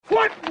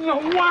What in the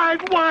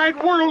wide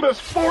world of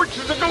sports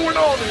is going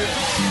on here?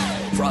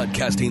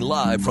 Broadcasting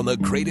live from the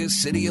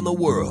greatest city in the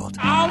world.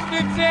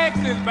 Austin,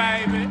 Texas,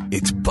 baby.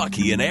 It's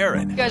Bucky and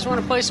Aaron. You guys want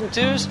to play some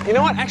twos? You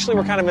know what? Actually,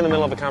 we're kind of in the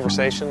middle of a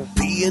conversation.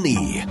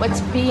 B&E. What's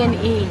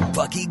B&E?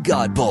 Bucky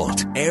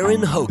Godbolt,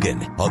 Aaron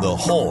Hogan on the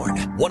Horn,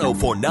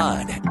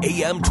 104.9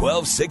 AM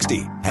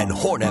 1260 and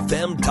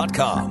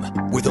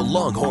hornfm.com, where the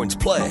Longhorns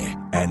play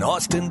and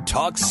Austin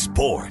talks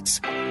sports.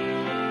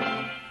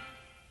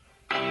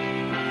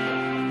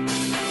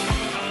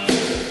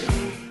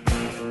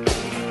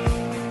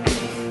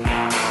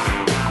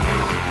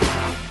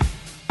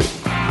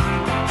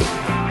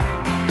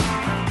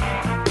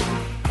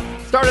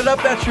 Started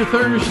up, that's your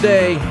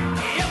Thursday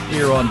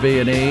here on B&E.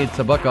 It's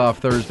a Buck-Off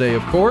Thursday,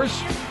 of course.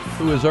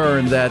 Who has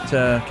earned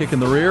that kick in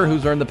the rear?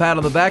 Who's earned the pat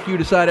on the back? You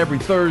decide every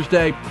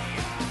Thursday.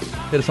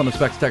 Hit us on the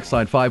Specs text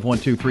line,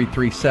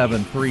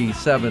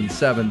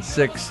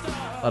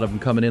 512-337-3776. A lot of them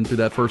coming in through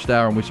that first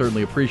hour, and we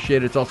certainly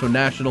appreciate it. It's also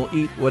National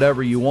Eat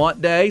Whatever You Want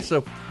Day,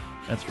 so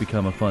that's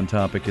become a fun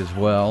topic as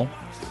well.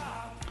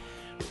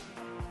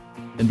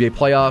 NBA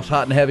playoffs,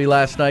 hot and heavy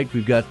last night.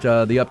 We've got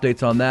the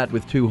updates on that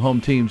with two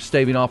home teams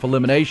staving off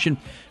elimination.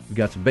 We've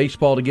got some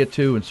baseball to get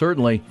to, and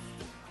certainly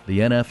the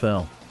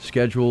NFL.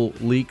 Schedule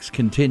leaks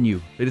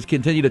continue. They just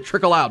continue to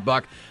trickle out,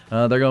 Buck.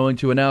 They're going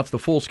to announce the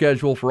full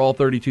schedule for all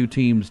 32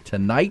 teams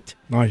tonight.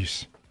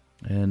 Nice.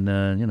 And,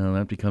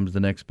 that becomes the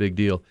next big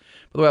deal. By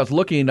the way, I was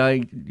looking, the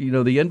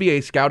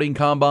NBA Scouting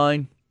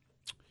Combine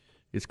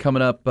is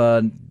coming up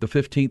the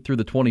 15th through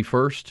the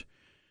 21st.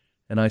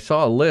 And I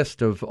saw a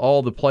list of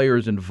all the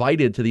players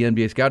invited to the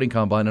NBA Scouting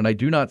Combine, and I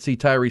do not see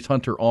Tyrese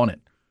Hunter on it,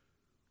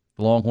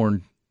 the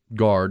Longhorn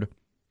guard.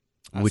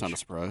 That's not a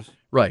surprise.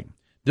 Right.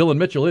 Dylan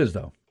Mitchell is,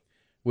 though,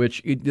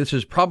 this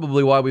is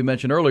probably why we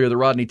mentioned earlier that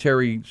Rodney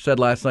Terry said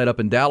last night up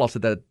in Dallas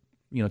at that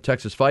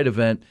Texas Fight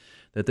event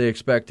that they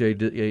expect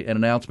an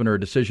announcement or a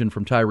decision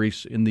from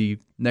Tyrese in the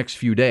next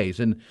few days.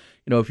 And,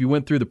 if you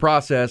went through the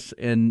process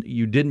and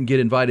you didn't get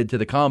invited to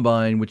the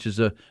Combine, which is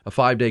a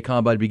 5-day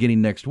Combine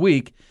beginning next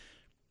week,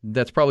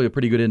 that's probably a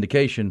pretty good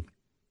indication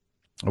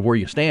of where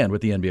you stand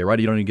with the NBA, right?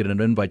 You don't even get an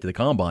invite to the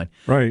Combine.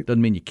 Right.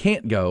 Doesn't mean you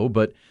can't go,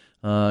 but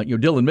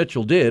Dylan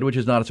Mitchell did, which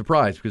is not a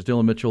surprise because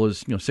Dylan Mitchell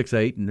is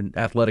 6'8" and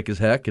athletic as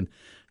heck, and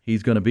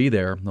he's going to be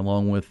there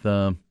along with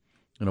a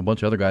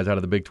bunch of other guys out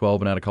of the Big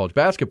 12 and out of college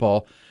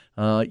basketball.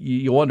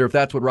 You wonder if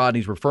that's what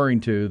Rodney's referring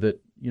to, that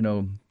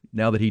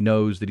now that he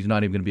knows that he's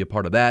not even going to be a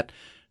part of that,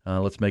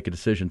 let's make a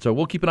decision. So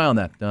we'll keep an eye on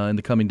that in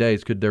the coming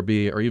days. Could there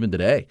be, or even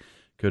today?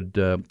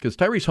 Because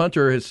Tyrese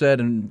Hunter has said,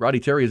 and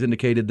Rodney Terry has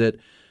indicated that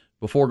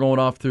before going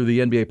off through the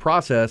NBA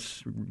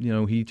process,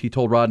 he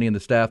told Rodney and the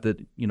staff that,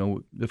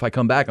 if I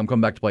come back, I'm coming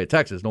back to play at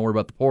Texas. Don't worry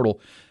about the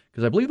portal.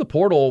 Because I believe the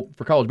portal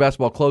for college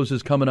basketball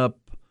closes coming up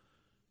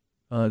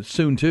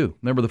soon, too.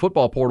 Remember, the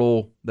football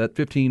portal, that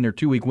 15 or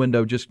 2-week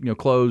window just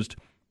closed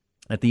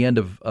at the end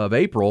of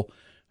April.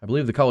 I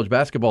believe the college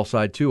basketball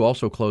side, too,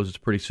 also closes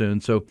pretty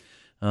soon. So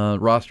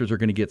rosters are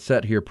going to get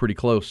set here pretty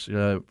close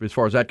as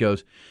far as that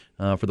goes.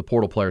 For the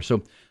portal players.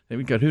 So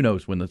we got who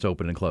knows when that's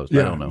open and closed.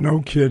 Yeah, I don't know.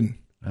 No kidding.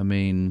 I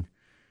mean,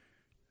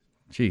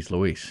 geez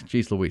Louise.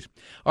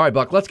 All right,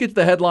 Buck, let's get to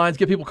the headlines,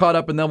 get people caught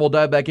up, and then we'll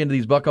dive back into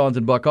these Buck-Ons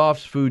and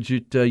Buck-Offs, foods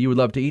you would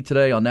love to eat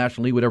today on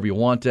National Eat Whatever You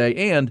Want Day,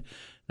 and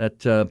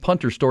that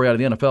punter story out of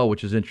the NFL,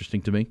 which is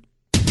interesting to me.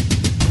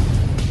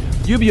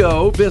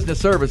 UBO Business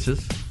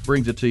Services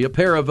brings it to you. A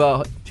pair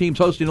of teams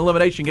hosting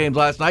elimination games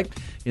last night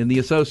in the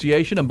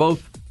association, and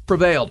both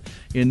prevailed.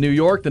 In New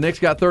York, the Knicks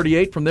got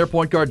 38 from their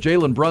point guard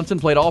Jalen Brunson,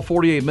 played all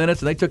 48 minutes,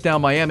 and they took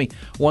down Miami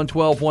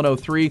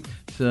 112-103.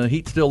 The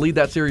Heat still lead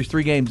that series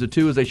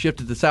 3-2 as they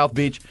shifted to South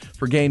Beach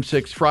for Game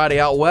 6 Friday.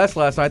 Out west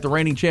last night, the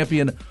reigning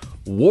champion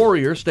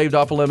Warriors staved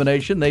off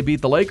elimination. They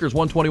beat the Lakers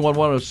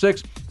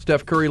 121-106.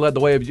 Steph Curry led the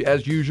way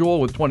as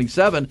usual with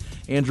 27.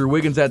 Andrew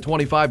Wiggins had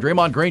 25.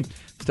 Draymond Green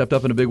stepped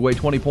up in a big way,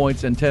 20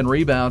 points and 10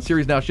 rebounds.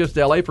 Series now shifts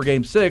to L.A. for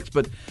Game 6,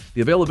 but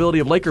the availability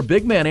of Laker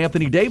big man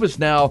Anthony Davis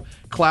now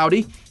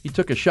cloudy. He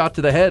took a shot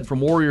to the head from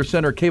Warrior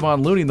center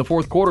Kevon Looney in the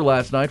fourth quarter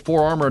last night.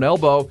 Forearm or an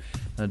elbow.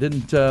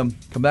 Didn't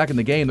come back in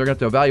the game. They're going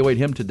to have to evaluate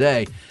him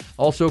today.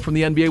 Also from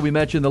the NBA, we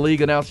mentioned the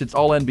league announced its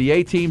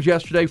All-NBA teams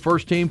yesterday.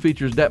 First team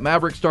features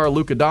Maverick star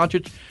Luka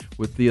Doncic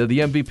with the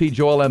MVP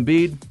Joel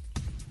Embiid,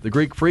 the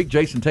Greek Freak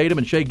Jason Tatum,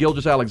 and Shai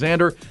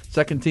Gilgeous-Alexander.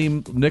 Second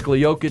team, Nikola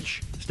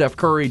Jokic, Steph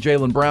Curry,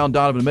 Jaylen Brown,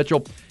 Donovan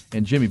Mitchell,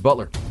 and Jimmy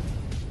Butler.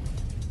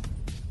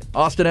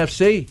 Austin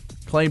FC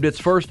claimed its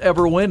first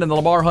ever win in the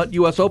Lamar Hunt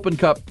U.S. Open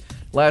Cup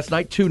last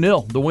night,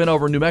 2-0. The win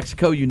over New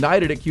Mexico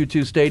United at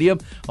Q2 Stadium.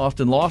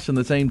 Austin lost in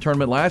the same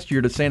tournament last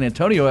year to San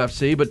Antonio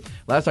FC, but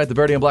last night the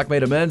Verde and Black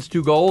made amends,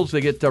 2 goals. They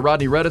get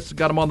Rodney Redis,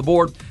 got him on the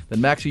board. Then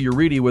Maxi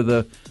Uridi with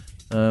a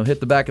hit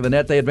the back of the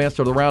net. They advanced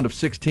to the round of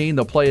 16.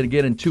 They'll play it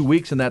again in 2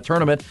 weeks in that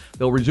tournament.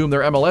 They'll resume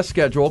their MLS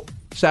schedule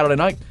Saturday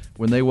night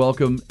when they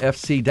welcome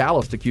FC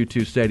Dallas to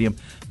Q2 Stadium.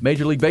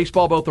 Major League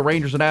Baseball, both the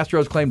Rangers and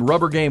Astros claimed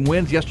rubber game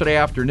wins yesterday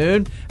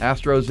afternoon.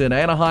 Astros in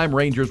Anaheim,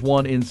 Rangers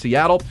won in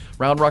Seattle.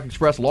 Round Rock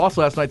Express lost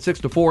last night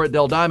 6-4 at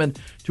Del Diamond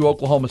to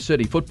Oklahoma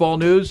City. Football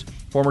news,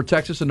 former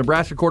Texas and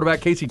Nebraska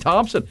quarterback Casey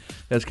Thompson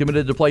has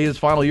committed to play his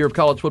final year of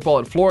college football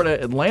at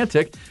Florida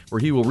Atlantic, where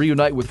he will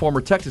reunite with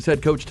former Texas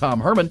head coach Tom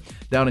Herman.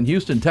 Down in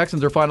Houston,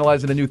 Texans are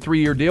finalizing a new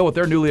 3-year deal with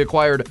their newly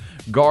acquired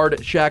guard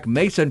Shaq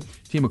Mason.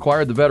 Team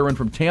acquired the veteran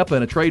from Tampa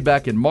in a trade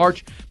back in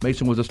March.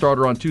 Mason was a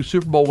starter on 2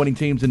 Super Bowl winning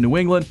teams in New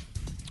England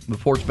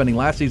before spending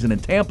last season in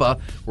Tampa,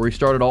 where he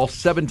started all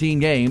 17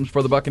 games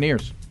for the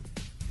Buccaneers.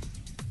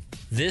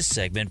 This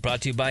segment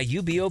brought to you by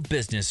UBO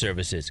Business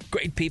Services.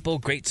 Great people,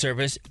 great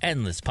service,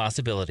 endless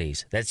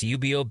possibilities. That's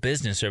UBO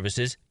Business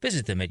Services.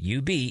 Visit them at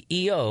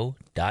ubeo.com.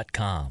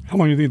 How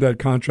long do you think that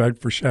contract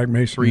for Shaq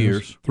Mason 3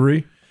 years.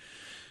 3?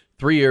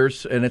 3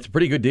 years, and it's a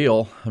pretty good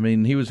deal. I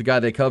mean, he was the guy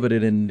they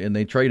coveted and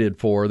they traded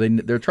for.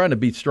 They're trying to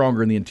be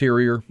stronger in the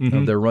interior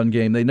of their run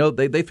game. They know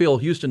they feel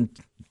Houston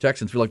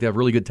Texans feel like they have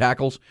really good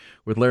tackles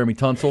with Laramie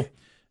Tunsil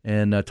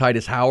and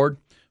Titus Howard,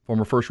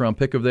 former first-round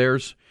pick of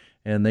theirs,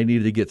 and they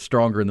needed to get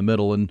stronger in the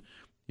middle. And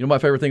you know my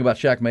favorite thing about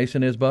Shaq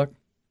Mason is, Buck?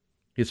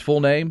 His full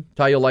name,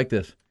 Ty, you'll like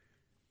this.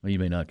 Well, you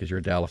may not because you're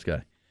a Dallas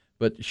guy.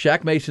 But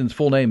Shaq Mason's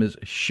full name is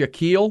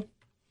Shaquille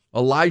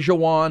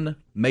Olajuwon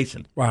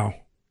Mason. Wow.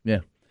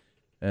 Yeah.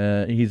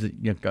 He's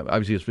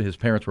obviously his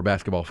parents were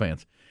basketball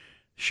fans.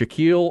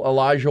 Shaquille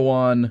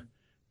Olajuwon,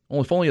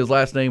 if only his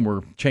last name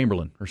were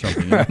Chamberlain or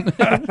something. You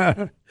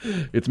know?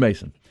 It's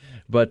Mason,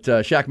 but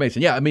Shaq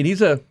Mason. Yeah, I mean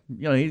he's a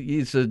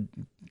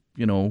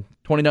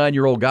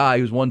 29-year-old guy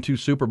who's won 2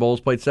 Super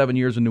Bowls, played 7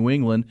 years in New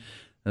England.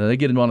 They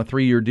get him on a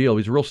 3-year deal.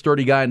 He's a real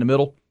sturdy guy in the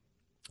middle.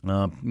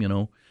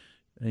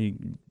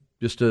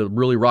 Just a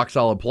really rock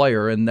solid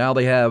player. And now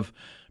they have.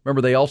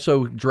 Remember, they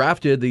also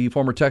drafted the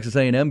former Texas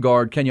A&M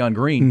guard Kenyon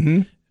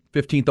Green,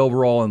 15th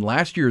overall in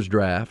last year's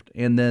draft,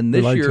 and then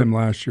this year year liked him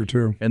last year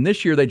too. And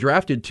this year they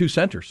drafted 2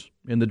 centers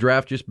in the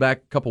draft just back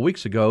a couple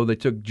weeks ago. They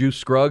took Juice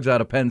Scruggs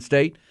out of Penn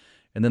State,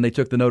 and then they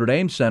took the Notre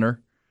Dame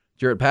center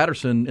Jarrett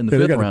Patterson in the 5th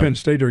round. They got the Penn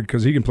State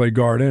because he can play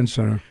guard and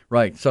center.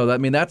 Right. So you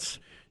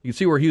can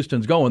see where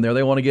Houston's going there.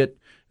 They want to get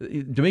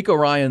D'Amico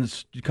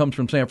Ryans comes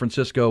from San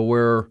Francisco,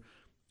 where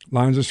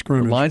lines of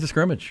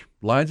scrimmage,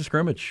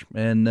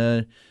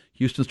 and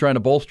Houston's trying to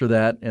bolster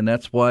that, and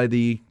that's why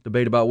the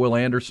debate about Will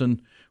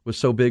Anderson was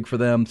so big for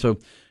them. So,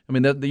 I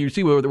mean, you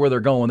see where they're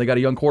going. They got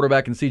a young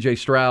quarterback in C.J.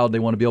 Stroud. They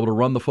want to be able to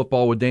run the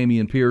football with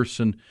Dameon Pierce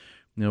and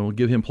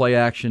give him play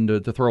action to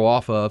throw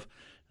off of.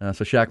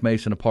 So Shaq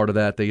Mason, a part of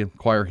that. They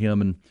acquire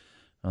him, and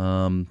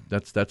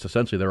that's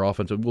essentially their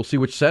offense. We'll see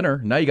which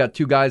center. Now you got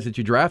 2 guys that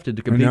you drafted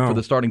to compete for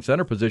the starting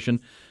center position,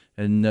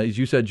 and as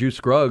you said, Juice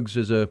Scruggs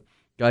is a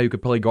guy who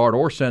could play guard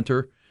or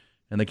center.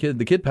 And the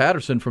kid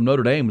Patterson from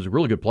Notre Dame was a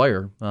really good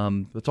player.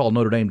 That's all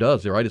Notre Dame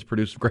does, right? Is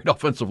produce great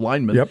offensive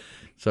linemen. Yep.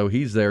 So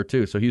he's there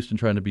too. So Houston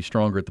trying to be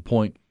stronger at the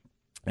point.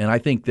 And I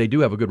think they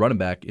do have a good running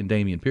back in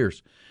Dameon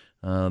Pierce,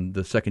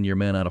 the second-year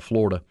man out of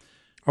Florida.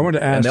 I wanted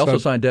to ask. And they also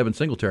signed Devin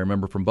Singletary,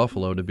 remember, from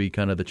Buffalo to be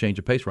kind of the change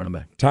of pace running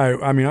back. Ty,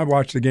 I mean, I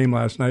watched the game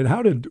last night.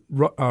 How did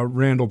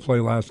Randall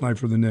play last night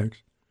for the Knicks?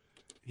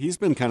 He's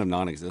been kind of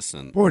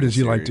non-existent. Boy, does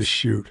he like to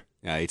shoot.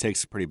 Yeah, he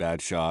takes pretty bad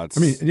shots.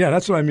 I mean, yeah,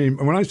 that's what I mean.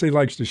 When I say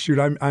likes to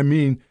shoot, I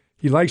mean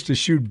he likes to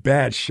shoot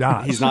bad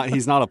shots. He's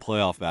not a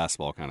playoff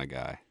basketball kind of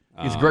guy.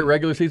 He's a great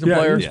regular season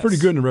player. He's pretty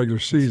good in the regular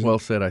season. Well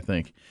said, I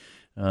think.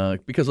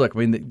 Because, look, I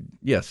mean,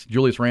 yes,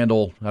 Julius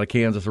Randle out of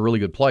Kansas, a really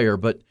good player,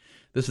 but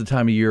this is the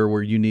time of year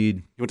where you need.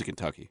 He went to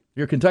Kentucky.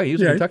 You're Kentucky. He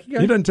was a Kentucky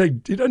guy. He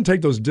doesn't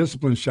take those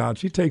disciplined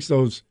shots. He takes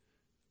those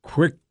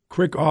quick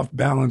off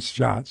balance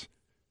shots.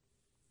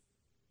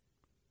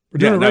 But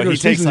during the regular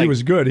season, he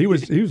was good. He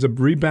was a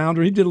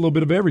rebounder. He did a little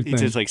bit of everything. He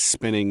did like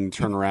spinning,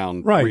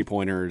 turnaround,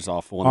 3-pointers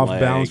off one leg,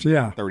 balance,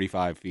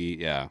 35 feet,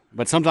 yeah.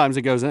 But sometimes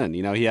it goes in.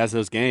 He has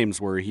those games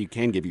where he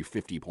can give you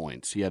 50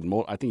 points. I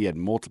think he had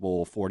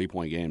multiple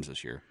 40-point games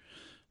this year.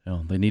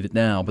 Well, they need it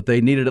now, but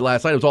they needed it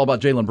last night. It was all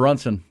about Jalen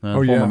Brunson,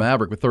 former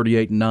Maverick, with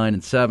 38 and 9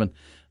 and 7,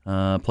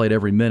 played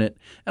every minute.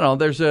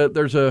 There's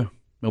a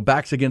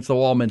backs against the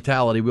wall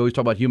mentality. We always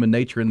talk about human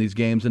nature in these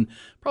games, and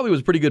probably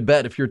was a pretty good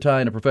bet if you're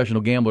tying a professional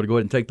gambler to go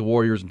ahead and take the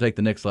Warriors and take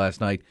the Knicks last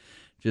night.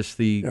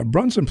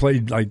 Brunson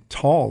played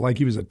tall, like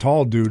he was a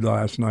tall dude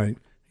last night.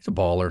 He's a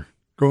baller.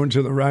 Going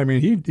to the right. I mean,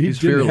 he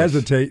didn't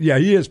hesitate. Yeah,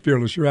 he is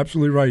fearless. You're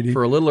absolutely right.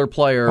 For a littler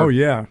player. Oh,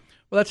 yeah.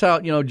 Well, that's how,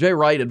 Jay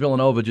Wright at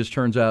Villanova just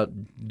turns out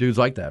dudes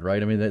like that, right?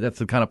 I mean, that's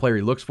the kind of player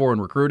he looks for in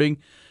recruiting.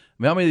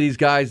 I mean, how many of these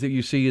guys that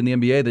you see in the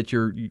NBA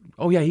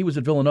that he was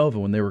at Villanova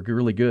when they were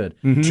really good?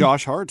 Mm-hmm.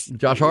 Josh Hart.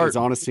 He's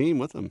on his team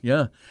with them.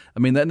 Yeah.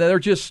 I mean,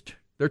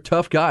 they're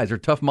tough guys. They're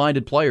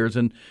tough-minded players,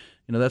 and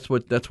that's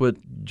what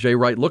Jay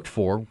Wright looked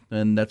for,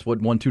 and that's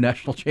what won 2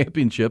 national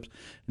championships,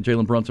 and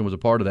Jalen Brunson was a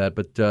part of that.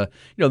 But, the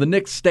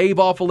Knicks stave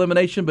off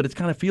elimination, but it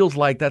kind of feels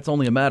like that's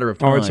only a matter of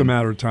time. Oh, it's a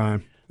matter of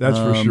time. That's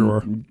for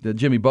sure.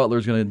 Jimmy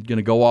Butler's going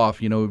to go off.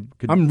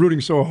 I'm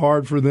rooting so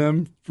hard for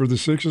them, for the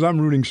Sixers. I'm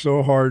rooting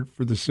so hard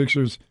for the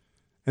Sixers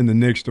and the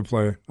Knicks to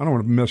play. I don't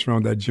want to mess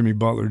around with that Jimmy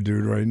Butler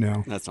dude right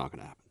now. That's not going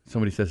to happen.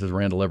 Somebody says, has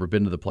Randall ever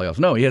been to the playoffs?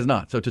 No, he has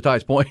not. So to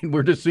Ty's point,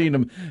 we're just seeing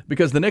him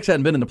because the Knicks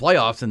hadn't been in the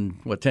playoffs in,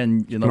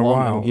 10 In a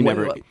while. He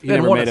never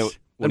won made it.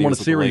 won a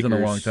series in a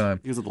long time.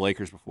 He was with the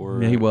Lakers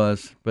before. Yeah, he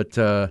was. But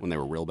when they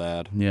were real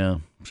bad. Yeah.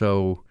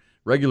 So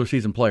regular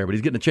season player, but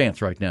he's getting a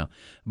chance right now.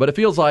 But it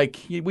feels like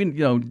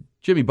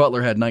Jimmy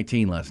Butler had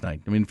 19 last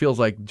night. I mean, it feels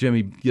like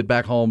Jimmy get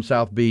back home,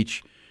 South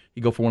Beach,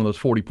 you go for one of those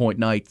 40-point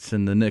nights,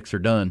 and the Knicks are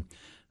done.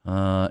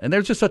 And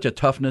there's just such a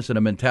toughness and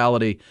a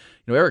mentality.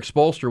 Eric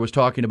Spoelstra was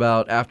talking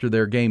about after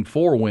their Game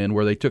 4 win,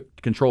 where they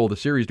took control of the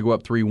series to go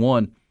up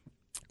 3-1.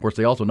 Of course,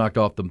 they also knocked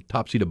off the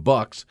top-seeded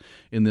Bucks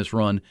in this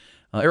run.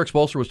 Eric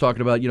Spoelstra was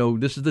talking about,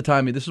 this is the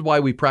time, this is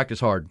why we practice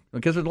hard.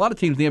 Because there's a lot of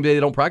teams in the NBA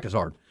that don't practice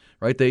hard,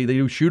 right? They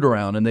do shoot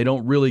around, and they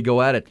don't really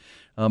go at it.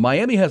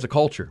 Miami has a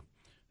culture.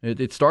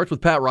 It starts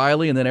with Pat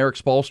Riley and then Eric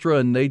Spoelstra,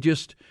 and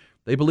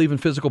they believe in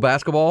physical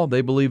basketball.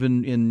 They believe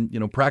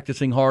in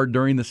practicing hard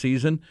during the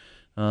season.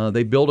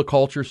 They build a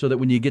culture so that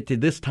when you get to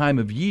this time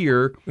of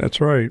year, that's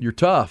right, you're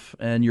tough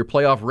and you're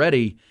playoff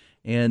ready,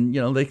 and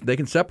they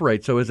can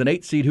separate. So as an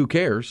 8 seed, who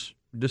cares?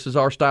 This is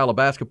our style of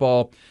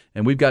basketball,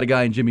 and we've got a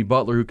guy in Jimmy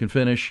Butler who can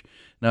finish.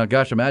 Now,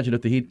 gosh, imagine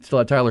if the Heat still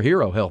had Tyler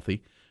Hero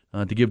healthy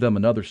to give them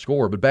another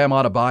score. But Bam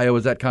Adebayo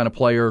is that kind of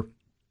player.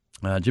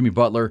 Jimmy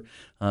Butler.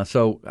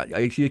 So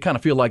you kind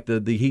of feel like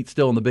the Heat's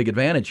still in the big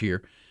advantage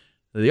here.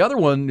 The other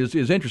one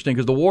is interesting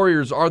because the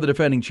Warriors are the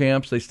defending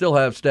champs. They still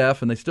have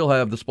Steph, and they still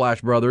have the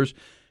Splash Brothers.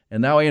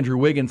 And now Andrew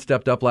Wiggins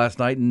stepped up last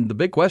night. And the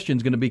big question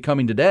is going to be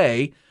coming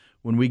today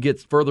when we get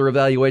further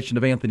evaluation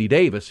of Anthony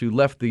Davis, who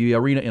left the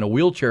arena in a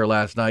wheelchair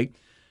last night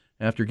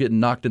after getting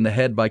knocked in the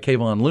head by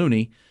Kayvon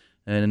Looney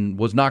and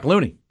was knock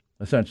Looney,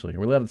 essentially. Are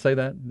we allowed to say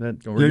that?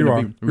 We're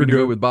going to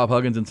go with Bob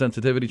Huggins and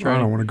sensitivity training?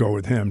 I don't want to go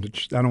with him.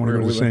 I don't want to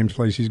go to the same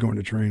place he's going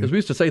to train. Because we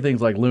used to say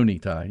things like Looney,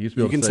 Ty.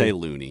 You can say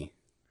Looney.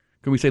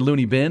 Can we say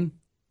Looney Bin?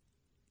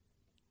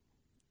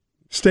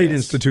 State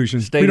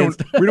institution.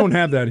 We don't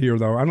have that here,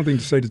 though. I don't think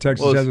the state of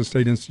Texas has a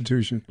state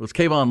institution. Well, it's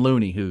Kayvon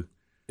Looney who.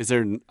 Is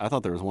there? I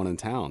thought there was one in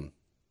town.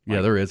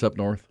 Yeah, there is up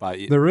north.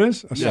 There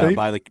is a state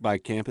by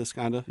campus,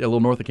 kind of. Yeah, a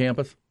little north of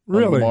campus.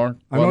 Really? I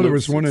know there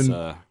was one in.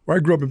 Where I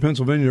grew up in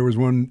Pennsylvania, there was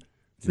one.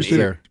 We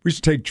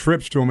used to take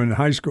trips to them in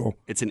high school.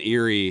 It's an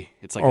Erie.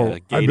 It's like a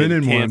gated I've been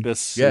in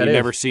campus. One. Yeah, you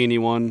never see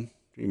anyone.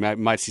 You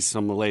might see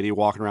some lady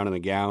walking around in a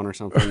gown or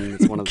something.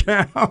 It's one of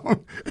the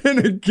in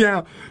a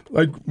gown,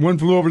 like one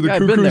flew over the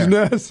cuckoo's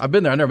nest. I've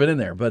been there. I've never been in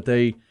there, but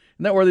isn't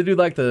that where they do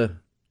like the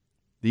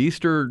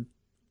Easter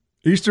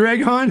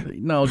egg hunt?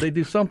 No, they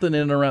do something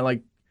in and around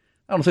like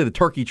I don't say the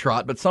turkey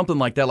trot, but something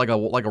like that, like a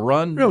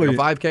run, really?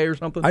 Like a 5K or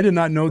something. I did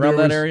not know there was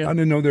that area. I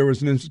didn't know there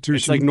was an institution.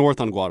 It's like north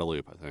on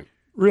Guadalupe, I think.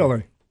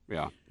 Really?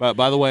 Yeah. But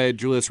by the way,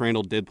 Julius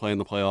Randle did play in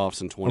the playoffs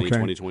in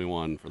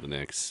 2021 for the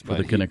Knicks. For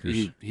the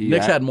Knickers.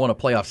 Knicks hadn't won a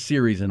playoff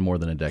series in more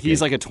than a decade.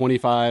 He's like a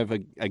 25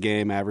 a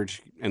game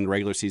average in the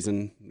regular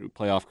season,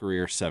 playoff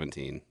career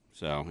 17.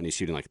 So, and he's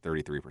shooting like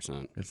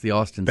 33%. It's the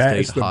Austin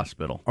State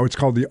Hospital. Oh, it's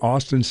called the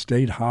Austin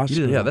State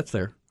Hospital. Yeah, that's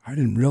there. I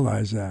didn't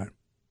realize that.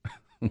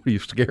 Are you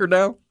scared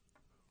now?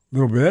 A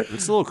little bit.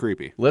 It's a little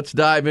creepy. Let's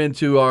dive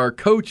into our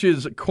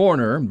Coach's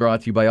Corner, brought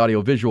to you by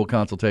Audio Visual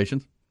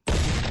Consultations.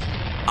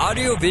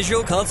 Audio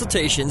Visual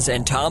Consultations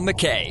and Tom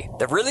McKay,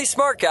 the really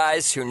smart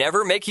guys who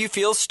never make you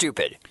feel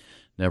stupid.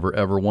 Never,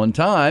 ever one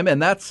time.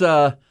 And that's,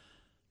 so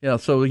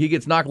he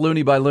gets knocked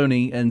Looney by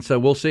Looney, and so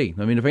we'll see.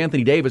 I mean, if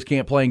Anthony Davis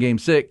can't play in Game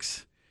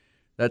 6,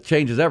 that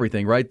changes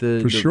everything, right?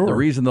 For sure. The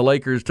reason the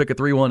Lakers took a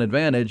 3-1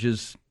 advantage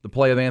is the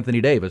play of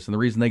Anthony Davis, and the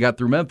reason they got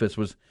through Memphis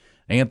was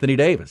Anthony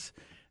Davis.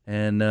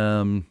 And,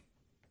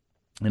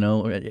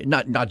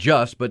 not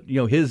just, but,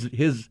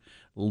 his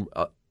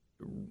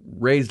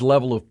raised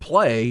level of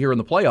play here in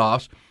the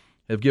playoffs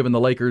have given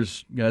the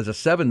Lakers, as a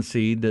 7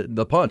 seed,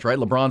 the punch, right?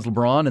 LeBron's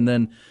LeBron, and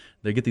then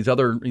they get these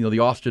other, the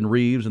Austin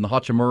Reeves and the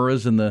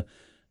Hachimuras and the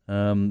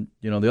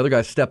other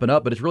guys stepping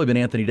up, but it's really been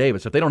Anthony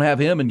Davis. If they don't have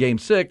him in Game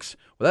 6,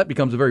 well, that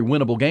becomes a very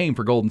winnable game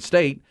for Golden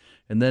State,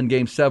 and then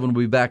Game 7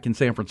 will be back in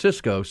San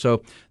Francisco.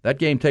 So that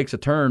game takes a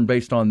turn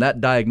based on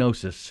that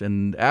diagnosis.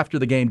 And after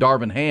the game,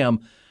 Darvin Ham,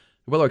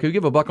 can we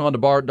give a buck on to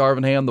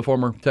Darvin Ham, the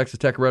former Texas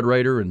Tech Red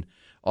Raider and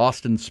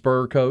Austin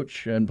Spur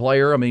coach and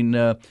player? I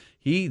mean,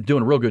 he's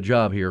doing a real good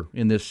job here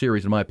in this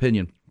series, in my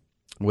opinion,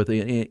 with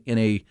in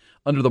a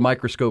under the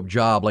microscope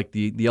job like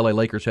the LA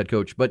Lakers head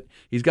coach. But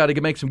he's got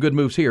to make some good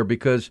moves here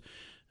because,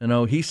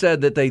 he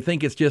said that they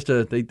think it's just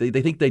they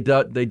think they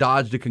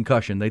dodged a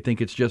concussion. They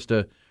think it's just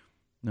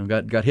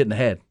got hit in the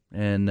head.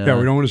 And we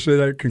don't want to say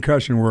that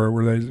concussion where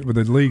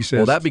the league says.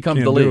 Well, that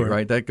becomes the league,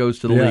 right? That goes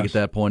to the league at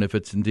that point if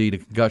it's indeed a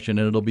concussion,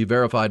 and it'll be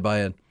verified by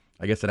an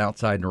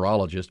outside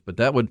neurologist. But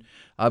that would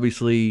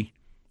obviously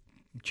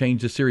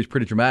change the series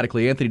pretty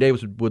dramatically. Anthony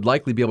Davis would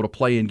likely be able to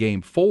play in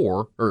Game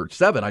 4 or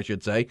 7, I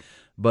should say.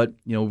 But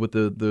with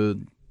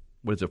the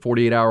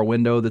 48-hour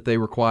window that they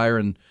require,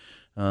 and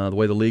the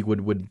way the league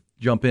would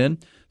jump in.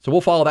 So we'll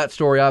follow that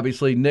story.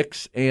 Obviously,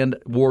 Knicks and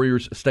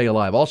Warriors stay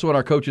alive. Also in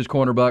our Coach's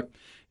Corner, Buck,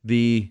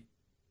 the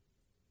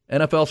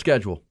NFL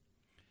schedule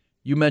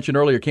you mentioned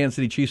earlier, Kansas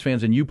City Chiefs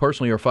fans, and you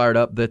personally are fired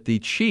up that the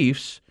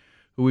Chiefs,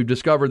 who we've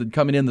discovered that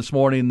coming in this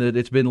morning that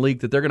it's been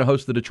leaked that they're going to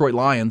host the Detroit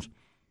Lions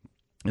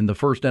in the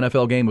first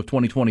NFL game of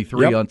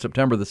 2023 on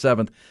September the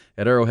 7th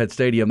at Arrowhead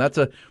Stadium. That's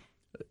a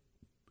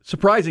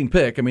surprising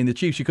pick. I mean, the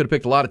Chiefs, you could have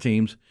picked a lot of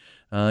teams.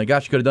 You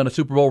could have done a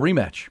Super Bowl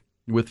rematch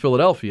with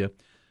Philadelphia,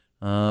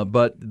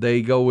 but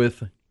they go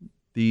with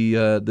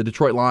the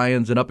Detroit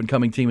Lions, an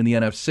up-and-coming team in the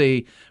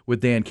NFC with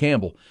Dan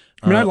Campbell.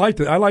 I mean, I like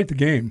the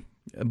game.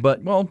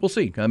 But, well, we'll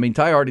see. I mean,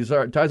 Ty's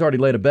already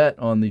laid a bet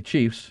on the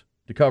Chiefs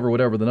to cover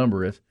whatever the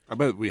number is. I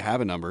bet we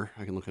have a number.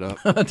 I can look it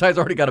up. Ty's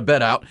already got a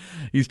bet out.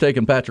 He's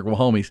taking Patrick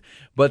Mahomes.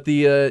 But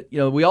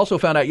we also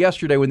found out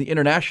yesterday when the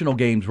international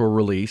games were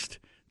released,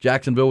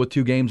 Jacksonville with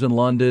 2 games in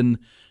London,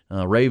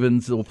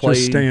 Ravens will play.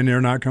 Just staying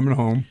there, not coming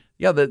home.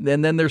 Yeah,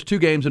 and then there's 2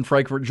 games in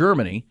Frankfurt,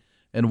 Germany,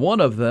 and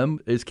one of them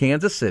is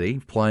Kansas City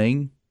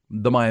playing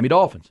the Miami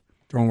Dolphins.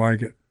 Don't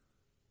like it.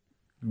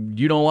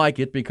 You don't like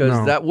it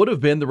because that would have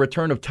been the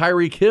return of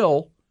Tyreek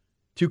Hill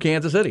to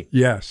Kansas City.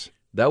 Yes.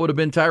 That would have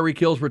been Tyreek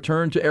Hill's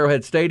return to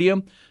Arrowhead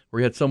Stadium,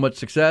 where he had so much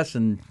success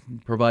and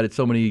provided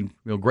so many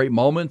great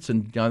moments.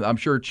 And I'm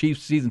sure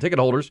Chiefs season ticket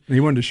holders. And he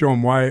wanted to show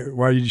him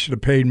why you should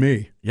have paid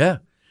me. Yeah.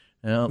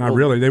 Not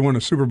really. They won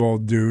a Super Bowl,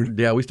 dude.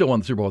 Yeah, we still won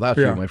the Super Bowl without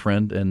you, my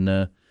friend.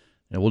 And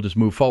we'll just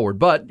move forward.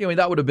 But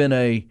that would have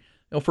been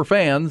for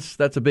fans,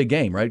 that's a big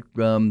game, right?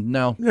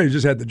 Now, you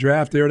just had the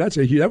draft there. That's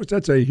a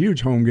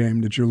huge home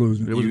game that you're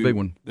losing. It was a big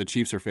one. The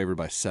Chiefs are favored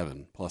by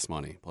 7 plus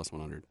money, plus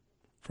 100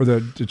 for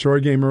the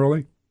Detroit game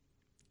early.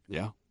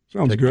 Yeah,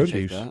 sounds good.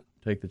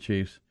 Take the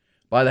Chiefs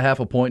by the half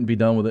a point and be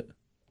done with it.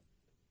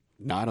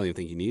 No, I don't even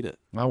think you need it.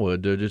 I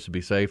would just to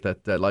be safe.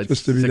 That like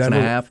just to be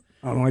 6.5.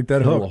 I don't like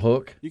that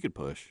hook. You could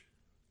push.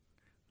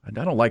 I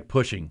don't like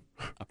pushing.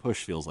 A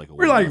push feels like a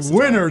win. We're like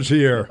winners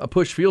here. A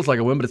push feels like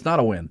a win, but it's not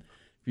a win.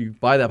 If you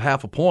buy that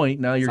half a point,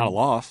 now you're not a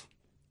loss.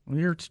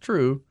 It's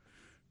true.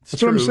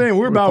 That's what I'm saying.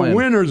 We're about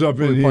winners up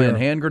in here. Playing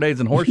hand grenades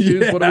and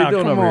horseshoes. What are we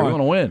doing over here? We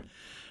want to win.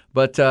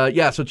 But,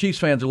 so Chiefs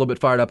fans are a little bit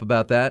fired up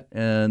about that.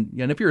 And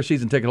if you're a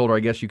season ticket holder, I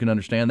guess you can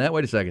understand that.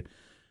 Wait a second.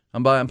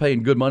 I'm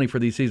paying good money for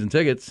these season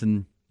tickets,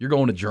 and you're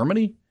going to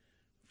Germany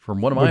from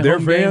one of my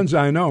home fans? Games?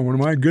 I know. One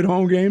of my good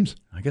home games.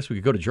 I guess we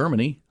could go to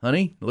Germany,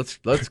 honey. Let's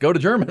go to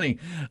Germany.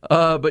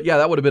 But,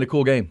 that would have been a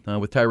cool game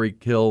with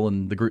Tyreek Hill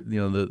and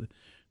the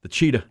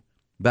Cheetah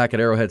back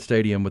at Arrowhead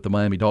Stadium with the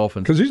Miami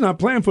Dolphins. Because he's not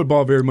playing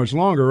football very much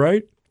longer,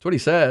 right? That's what he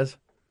says.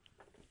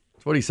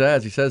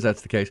 He says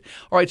that's the case.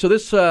 All right, so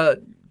this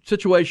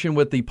situation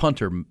with the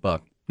punter,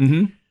 Buck.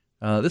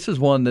 Mm-hmm. This is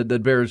one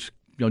that bears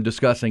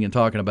discussing and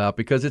talking about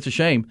because it's a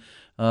shame.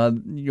 I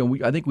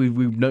think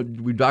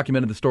we've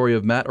documented the story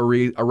of Matt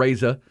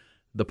Araiza,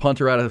 the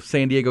punter out of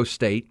San Diego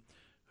State,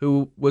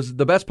 who was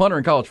the best punter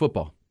in college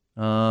football.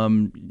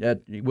 Won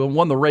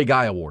the Ray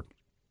Guy Award.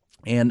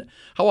 And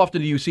how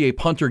often do you see a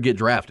punter get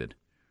drafted?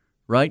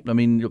 Right? I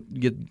mean,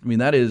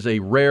 that is a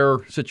rare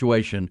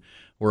situation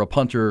where a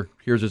punter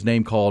hears his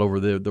name called over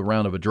the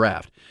round of a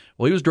draft.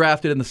 Well, he was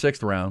drafted in the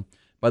 6th round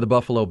by the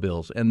Buffalo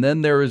Bills. And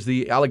then there is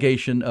the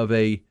allegation of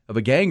a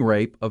gang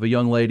rape of a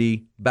young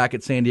lady back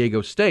at San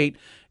Diego State,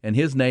 and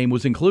his name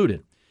was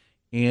included.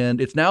 And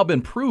it's now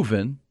been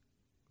proven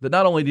that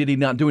not only did he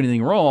not do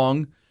anything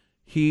wrong,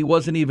 he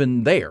wasn't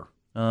even there.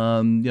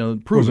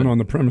 Proven. Wasn't on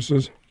the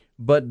premises.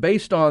 But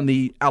based on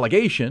the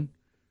allegation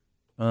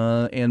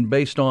and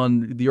based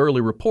on the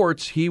early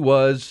reports, he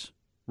was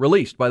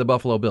released by the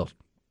Buffalo Bills,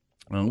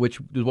 which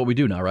is what we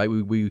do now, right?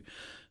 We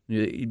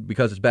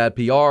because it's bad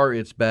PR,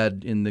 it's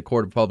bad in the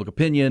court of public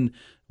opinion.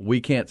 We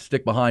can't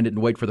stick behind it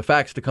and wait for the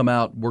facts to come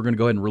out. We're going to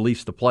go ahead and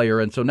release the player.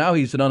 And so now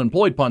he's an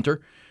unemployed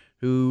punter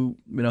who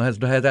has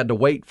had to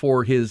wait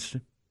for his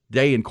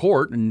day in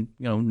court, and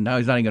now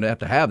he's not even going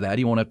to have that.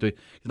 He won't have to.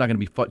 He's not going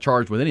to be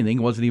charged with anything.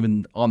 He wasn't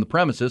even on the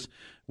premises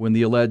when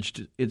the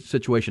alleged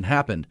situation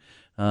happened.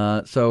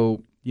 If you're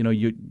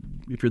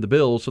the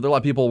Bills, so there are a lot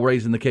of people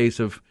raising the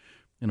case of,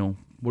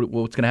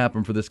 what's going to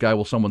happen for this guy?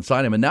 Will someone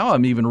sign him? And now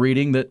I'm even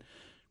reading that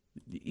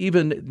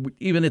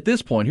even at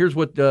this point, here's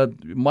what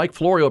Mike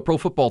Florio at Pro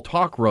Football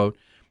Talk wrote.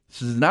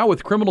 This is now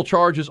with criminal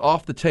charges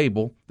off the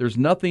table. There's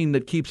nothing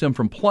that keeps him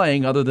from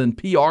playing other than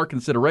PR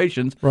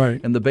considerations, right?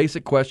 And the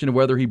basic question of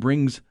whether he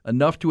brings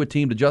enough to a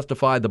team to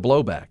justify the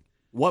blowback.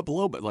 What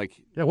blowback?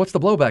 What's the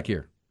blowback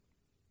here?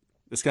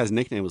 This guy's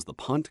nickname was the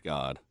Punt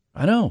God.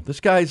 I know. This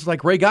guy's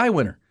like Ray Guy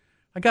winner.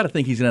 I got to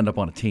think he's going to end up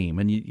on a team,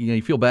 and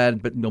you feel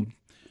bad, but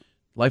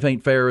life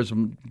ain't fair, as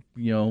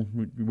we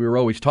were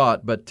always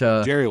taught. But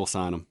Jerry will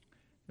sign him.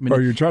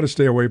 You try to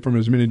stay away from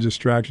as many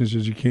distractions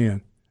as you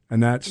can.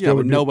 And that's still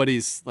but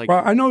nobody's like.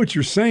 Well, I know what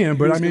you're saying,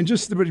 but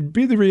just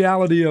be the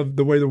reality of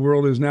the way the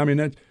world is now. I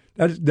mean,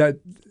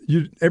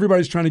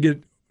 everybody's trying to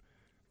get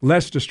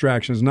less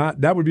distractions.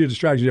 That would be a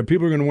distraction. Yeah,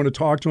 people are going to want to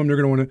talk to him. They're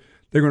going to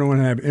want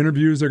to have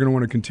interviews. They're going to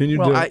want to continue.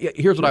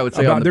 Here's what I would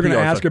say. They're going to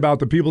ask about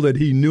the people that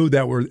he knew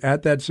that were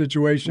at that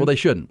situation. Well, they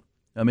shouldn't.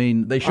 I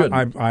mean, they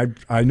shouldn't.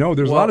 I know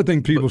there's a lot of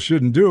things people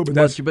shouldn't do,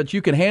 but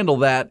you can handle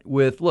that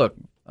with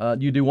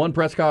you do one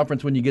press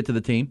conference when you get to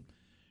the team.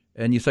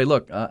 and you say,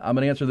 look, I'm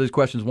going to answer these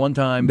questions one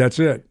time. That's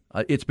it.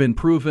 It's been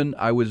proven.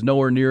 I was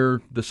nowhere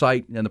near the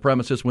site and the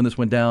premises when this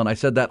went down. I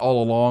said that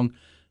all along,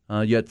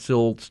 yet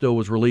still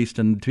was released,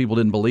 and people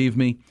didn't believe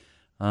me.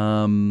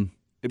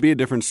 It'd be a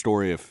different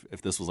story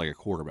if this was like a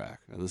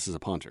quarterback. This is a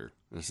punter.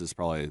 This is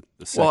probably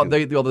the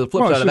second. Well, the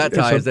flip side of that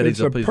tie is that he's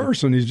a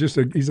person.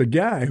 He's a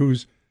guy who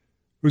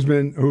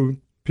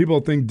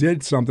people think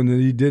did something that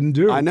he didn't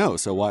do. I know.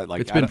 So what?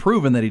 Like, it's been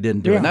proven that he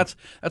didn't do it. Yeah. And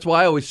that's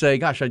why I always say,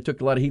 gosh, I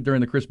took a lot of heat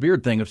during the Chris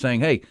Beard thing of saying,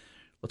 hey,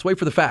 let's wait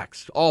for the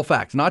facts, all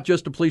facts, not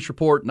just a police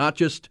report, not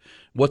just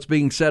what's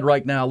being said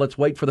right now. Let's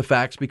wait for the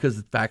facts because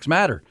the facts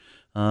matter.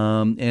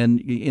 And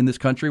in this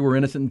country, we're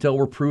innocent until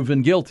we're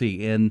proven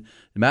guilty. And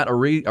Matt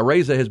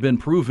Araiza has been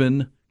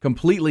proven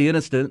completely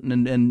innocent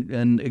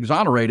and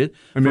exonerated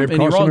and may have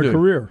cost him a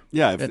career.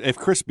 Yeah, if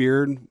Chris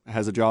Beard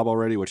has a job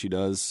already, which he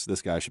does,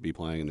 this guy should be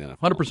playing in the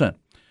NFL.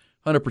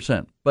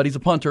 100%. But he's a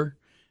punter,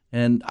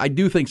 and I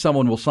do think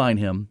someone will sign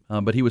him.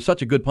 But he was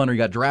such a good punter, he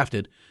got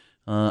drafted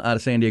out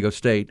of San Diego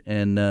State.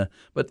 And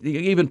but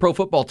even Pro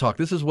Football Talk,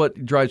 this is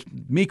what drives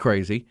me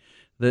crazy,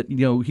 that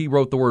he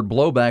wrote the word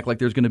blowback like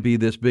there's going to be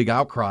this big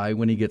outcry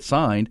when he gets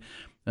signed.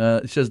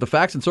 It says the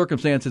facts and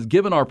circumstances,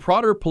 given our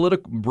broader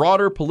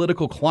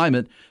political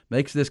climate,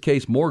 makes this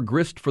case more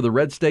grist for the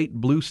red state,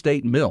 blue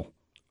state mill.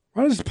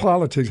 What is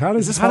politics? How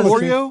does this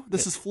Florio?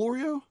 This is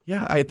Florio?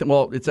 Yeah,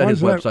 it's at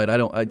his website.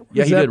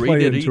 He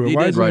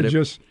did write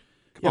it.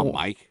 Come on,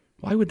 Mike.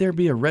 Why would there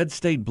be a red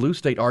state, blue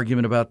state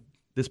argument about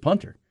this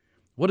punter?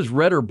 What is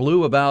red or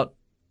blue about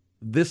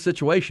this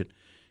situation?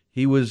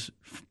 He was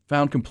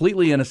found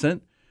completely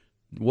innocent.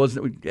 Was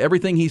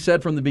everything he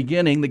said from the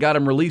beginning that got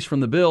him released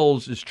from the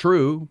Bills is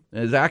true,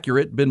 is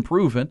accurate, been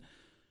proven?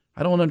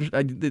 I don't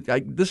understand.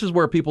 This is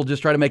where people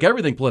just try to make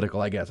everything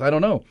political, I guess. I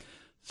don't know.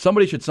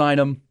 Somebody should sign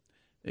him.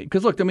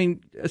 Because, look, I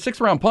mean, a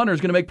sixth-round punter is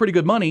going to make pretty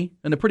good money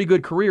and a pretty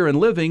good career in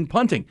living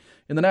punting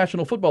in the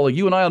National Football League.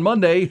 You and I on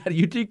Monday at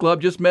a UT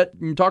Club just met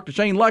and talked to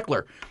Shane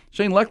Leckler.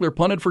 Shane Leckler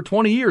punted for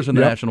 20 years in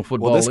the National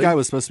Football League. Well, this guy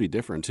was supposed to be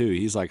different, too.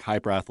 He's, like,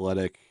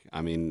 hyper-athletic.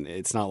 I mean,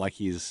 it's not like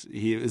he is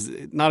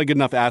not a good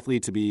enough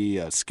athlete to be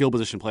a skill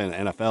position player in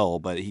the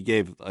NFL, but he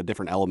gave a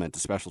different element to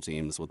special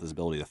teams with his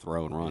ability to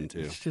throw and run, too.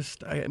 It's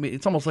just, I mean,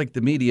 it's almost like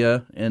the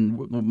media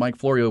and Mike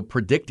Florio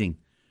predicting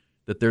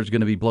that there's going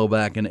to be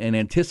blowback and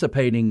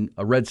anticipating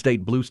a red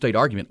state, blue state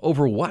argument.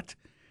 Over what?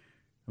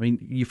 I mean,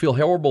 you feel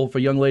horrible if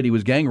a young lady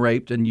was gang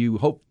raped and you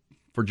hope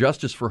for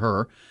justice for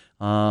her,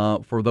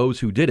 for those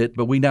who did it,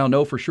 but we now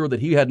know for sure that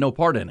he had no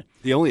part in it.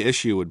 The only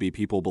issue would be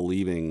people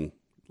believing,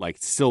 like,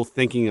 still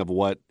thinking of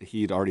what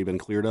he'd already been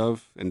cleared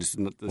of and just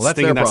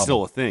thinking that's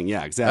still a thing.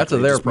 Yeah, exactly.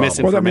 That's their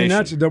problem. Well, I mean,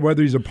 that's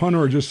whether he's a punter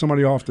or just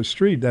somebody off the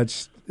street,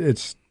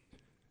 it's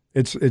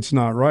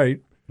not right.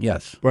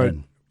 Yes. But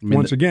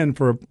once again,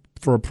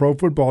 for a pro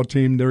football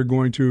team, they're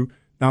going to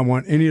not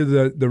want any of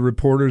the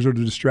reporters or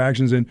the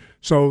distractions. And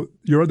so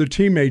your other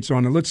teammates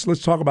on it,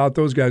 let's talk about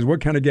those guys.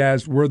 What kind of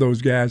guys were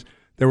those guys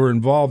that were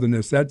involved in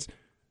this?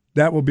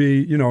 That will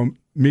be,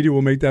 media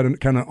will make that a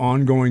kind of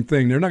ongoing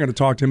thing. They're not going to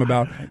talk to him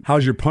about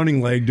how's your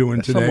punting leg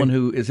doing today. Someone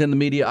who is in the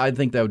media, I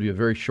think that would be a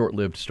very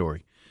short-lived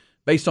story,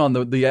 based on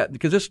the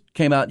because this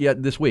came out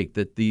yet this week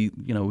that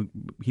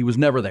he was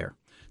never there.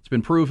 It's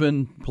been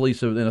proven.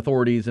 Police and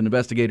authorities and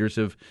investigators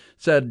have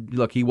said,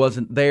 look, he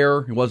wasn't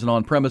there. He wasn't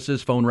on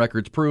premises. Phone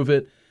records prove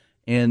it.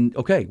 And,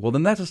 okay, well,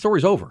 then the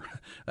story's over.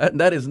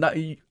 That is not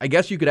 – I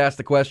guess you could ask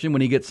the question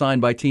when he gets signed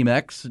by Team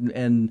X,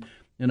 and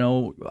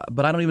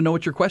but I don't even know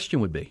what your question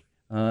would be.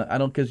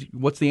 Because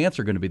what's the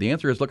answer going to be? The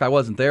answer is, look, I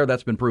wasn't there.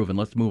 That's been proven.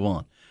 Let's move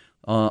on.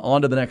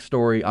 On to the next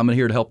story. I'm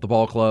here to help the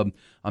ball club.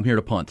 I'm here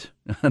to punt,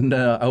 and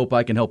I hope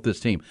I can help this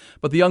team.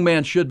 But the young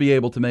man should be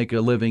able to make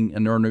a living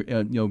and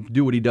earn,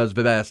 do what he does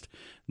best.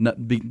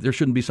 There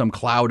shouldn't be some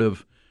cloud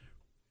of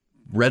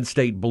red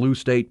state, blue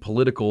state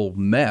political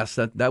mess.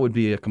 That would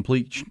be a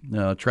complete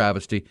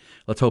travesty.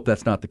 Let's hope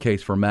that's not the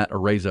case for Matt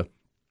Araiza,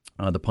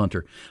 the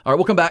punter. All right,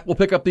 we'll come back. We'll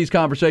pick up these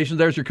conversations.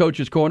 There's your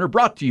Coach's Corner,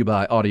 brought to you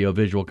by Audio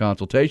Visual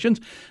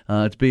Consultations.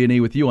 It's B&E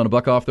with you on a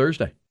Buck Off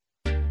Thursday.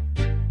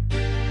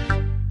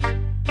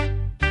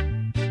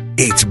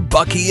 It's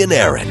Bucky and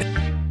Aaron.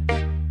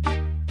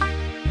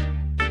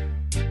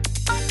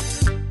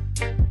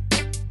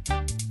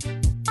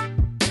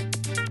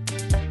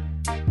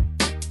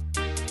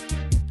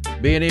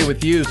 B&E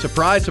with you.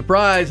 Surprise,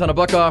 surprise on a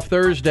Buck Off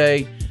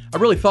Thursday. I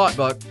really thought,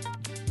 Buck,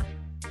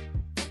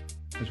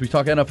 as we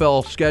talk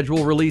NFL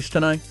schedule release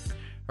tonight,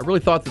 I really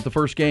thought that the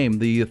first game,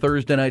 the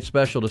Thursday night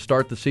special to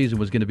start the season,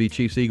 was going to be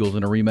Chiefs-Eagles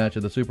in a rematch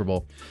of the Super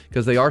Bowl,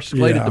 because they are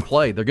slated to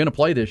play. They're going to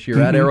play this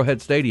year at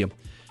Arrowhead Stadium.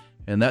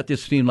 And that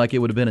just seemed like it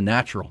would have been a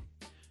natural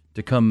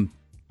to come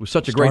with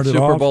such a great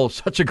Super Bowl,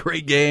 such a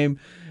great game.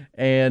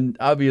 And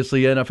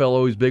obviously, NFL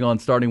always big on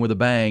starting with a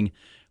bang.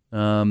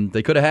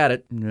 They could have had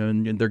it,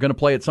 and they're going to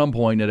play at some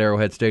point at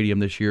Arrowhead Stadium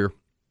this year.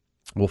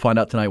 We'll find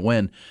out tonight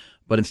when.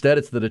 But instead,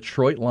 it's the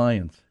Detroit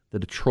Lions. The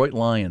Detroit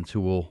Lions who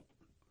will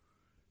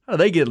 – how do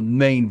they get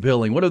main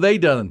billing? What have they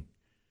done?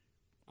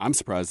 I'm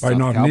surprised.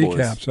 Biting off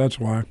kneecaps, that's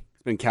why.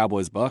 It's been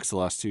Cowboys-Bucks the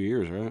last 2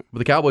 years, right? But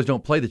the Cowboys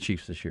don't play the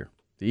Chiefs this year.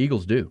 The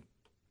Eagles do.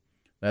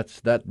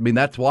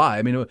 That's why.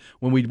 I mean,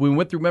 when we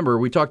went through, remember,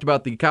 we talked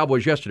about the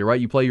Cowboys yesterday, right?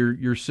 You play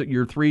your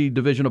 3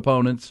 division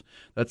opponents.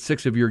 That's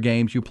 6 of your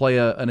games. You play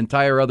an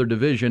entire other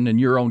division in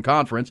your own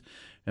conference.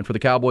 And for the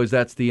Cowboys,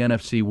 that's the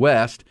NFC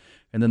West.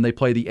 And then they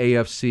play the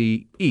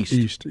AFC East.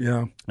 East,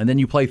 yeah. And then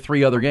you play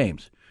 3 other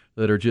games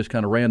that are just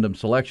kind of random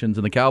selections.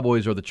 And the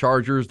Cowboys are the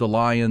Chargers, the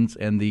Lions,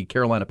 and the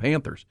Carolina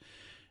Panthers.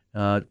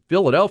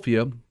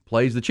 Philadelphia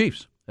plays the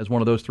Chiefs as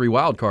one of those 3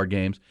 wild card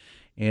games.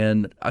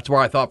 And that's where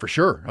I thought for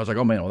sure. I was like,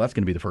 oh, man, well, that's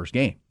going to be the first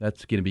game.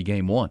 That's going to be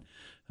game 1.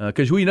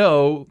 Because we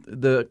know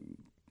the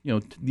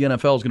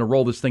NFL is going to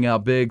roll this thing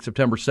out big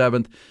September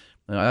 7th.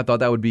 I thought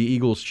that would be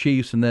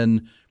Eagles-Chiefs. And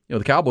then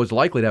the Cowboys are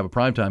likely to have a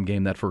primetime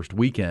game that first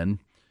weekend.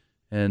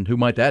 And who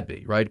might that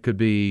be, right? Could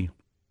be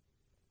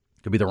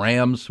the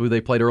Rams, who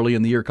they played early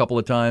in the year a couple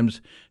of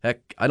times.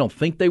 Heck, I don't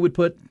think they would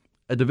put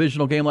a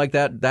divisional game like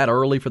that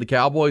early for the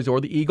Cowboys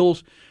or the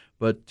Eagles,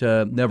 but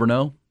never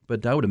know.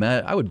 But I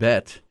would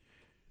bet.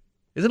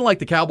 Isn't it like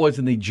the Cowboys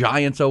and the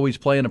Giants always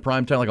play in a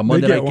primetime, like a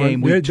Monday night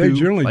game, week 2? They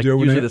generally do.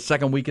 Usually the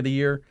second week of the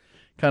year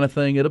kind of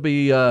thing. It'll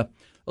be those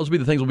will be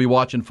the things we'll be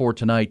watching for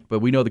tonight.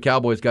 But we know the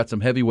Cowboys got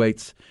some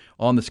heavyweights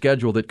on the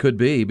schedule that could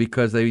be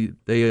because they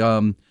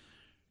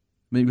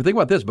I mean, think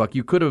about this, Buck.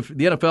 The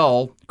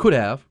NFL could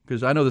have,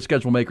 because I know the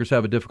schedule makers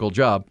have a difficult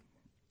job,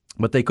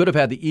 but they could have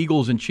had the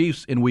Eagles and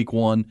Chiefs in week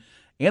 1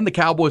 and the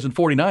Cowboys and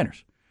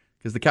 49ers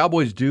because the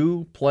Cowboys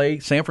do play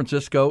San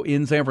Francisco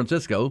in San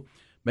Francisco.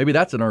 Maybe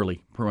that's an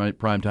early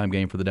primetime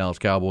game for the Dallas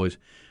Cowboys.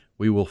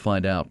 We will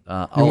find out.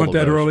 You want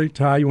that early,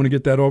 Ty? You want to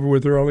get that over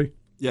with early?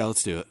 Yeah,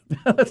 let's do it.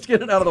 Let's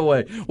get it out of the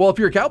way. Well, if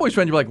you're a Cowboys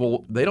fan, you're like,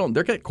 well,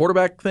 they're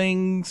quarterback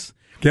things.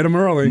 Get them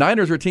early.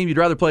 Niners are a team you'd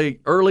rather play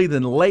early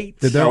than late.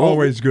 They're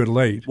always good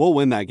late. We'll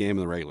win that game in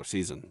the regular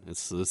season.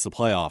 It's the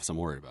playoffs I'm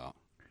worried about.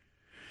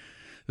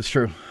 That's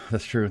true.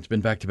 It's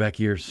been back-to-back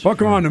years.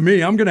 Buck on to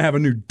me. I'm going to have a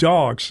new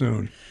dog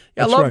soon.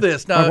 Yeah, I love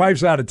this. Now, my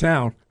wife's out of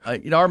town.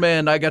 Our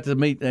man, I got to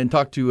meet and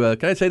talk to,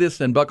 can I say this,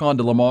 and buck on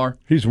to Lamar.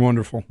 He's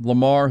wonderful.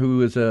 Lamar,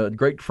 who is a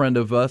great friend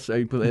of us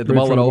at the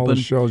Mullet Open.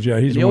 Shows. Yeah,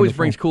 he always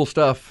brings cool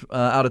stuff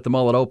out at the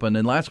Mullet Open.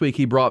 And last week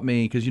he brought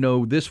me, because,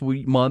 this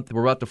month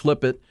we're about to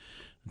flip it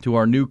to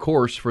our new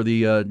course for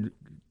the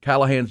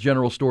Callahan's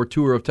General Store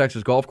Tour of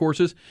Texas Golf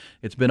Courses.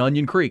 It's been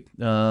Onion Creek,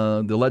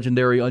 the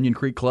legendary Onion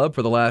Creek Club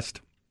for the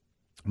last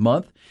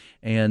month,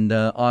 and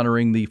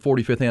honoring the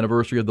 45th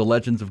anniversary of the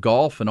Legends of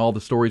Golf and all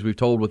the stories we've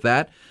told with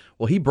that.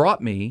 Well, he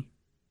brought me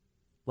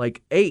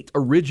like 8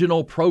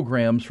 original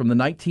programs from the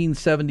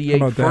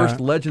 1978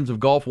 first Legends of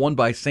Golf won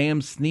by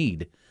Sam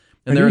Snead.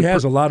 And he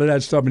has a lot of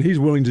that stuff, and he's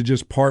willing to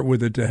just part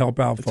with it to help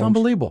out folks. It's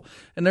unbelievable.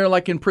 And they're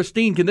like in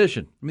pristine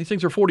condition. I mean, these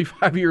things are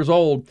 45 years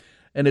old,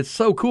 and it's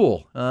so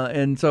cool.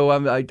 And so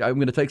I'm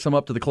going to take some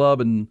up to the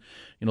club and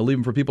leave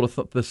them for people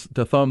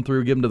to thumb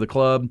through, give them to the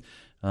club.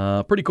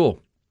 Pretty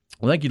cool.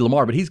 Well, thank you to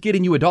Lamar, but he's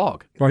getting you a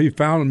dog. Well, he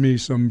found me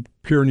some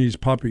Pyrenees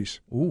puppies.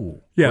 Ooh.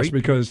 Yes,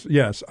 because,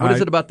 yes. What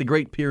is it about the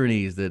Great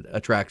Pyrenees that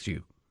attracts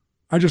you?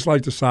 I just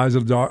like the size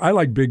of the dog. I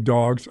like big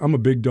dogs. I'm a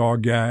big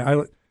dog guy.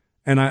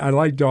 I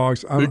like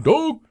dogs. Big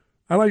dog?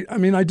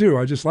 I do.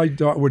 I just like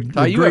dogs with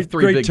great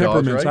temperaments.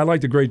 Dogs, right? I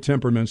like the great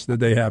temperaments that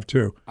they have,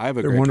 too. They're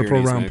wonderful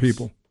Pyrenees around mix.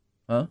 people.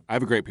 Huh? I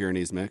have a Great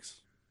Pyrenees mix.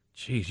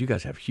 Jeez, you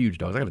guys have huge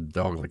dogs. I got a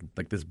dog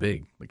like this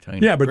big, like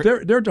tiny. Yeah, but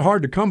they're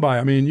hard to come by.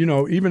 I mean,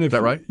 even if is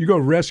that right? You go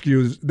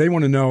rescues, they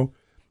want to know.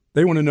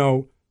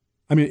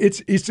 I mean,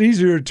 it's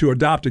easier to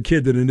adopt a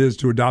kid than it is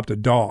to adopt a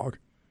dog.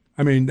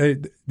 I mean,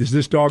 is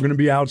this dog going to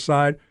be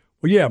outside?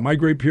 Well, yeah, my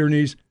Great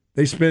Pyrenees,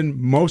 they spend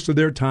most of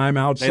their time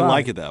outside. They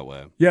like it that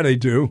way. Yeah, they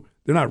do.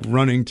 They're not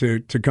running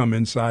to come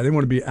inside. They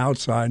want to be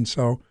outside, and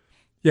so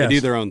yes. They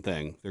do their own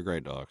thing. They're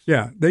great dogs.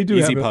 Yeah, they do.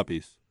 Easy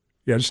puppies.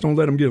 Yeah, just don't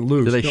let them get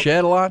loose. Do they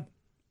shed a lot?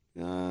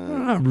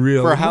 Not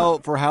really.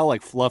 For how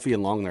like fluffy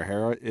and long their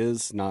hair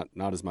is, not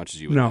as much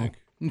as you would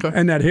think. Okay.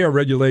 And that hair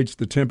regulates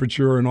the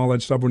temperature and all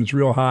that stuff when it's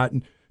real hot.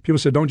 And people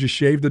say, don't you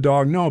shave the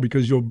dog? No,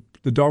 because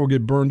the dog will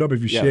get burned up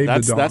if you shave the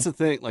dog. That's the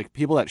thing. Like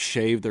people that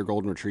shave their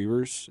golden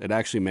retrievers, it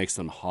actually makes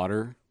them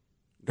hotter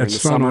during the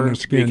sun summer on their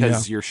skin,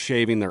 because you're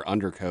shaving their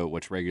undercoat,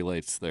 which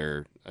regulates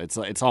their.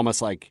 It's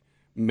almost like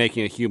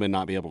making a human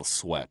not be able to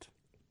sweat,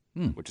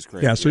 which is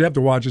crazy. Yeah, so you have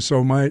to watch it.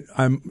 So my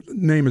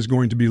name is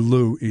going to be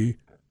Lou E.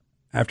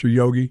 After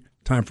Yogi,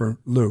 time for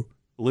Lou.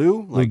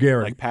 Lou? Lou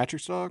Gehrig. Like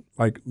Patrick's dog?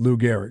 Like Lou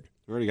Gehrig.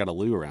 We already got a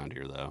Lou around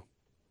here, though.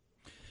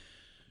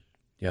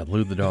 Yeah,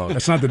 Lou the dog.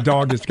 That's not the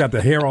dog that's got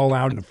the hair all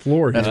out on the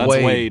floor. That's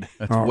Wade.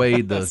 That's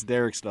Wade. That's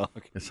Derek's dog.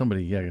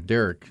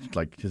 Derek,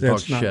 like his dog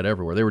shed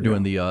everywhere. They were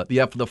doing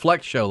the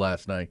Flex show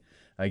last night,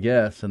 I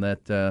guess, and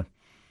that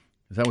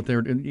is that what they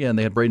were doing? Yeah, and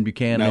they had Braden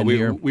Buchanan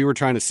here. We were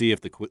trying to see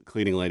if the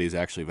cleaning ladies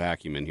actually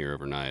vacuum in here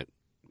overnight.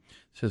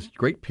 It says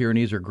Great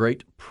Pyrenees are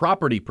great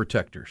property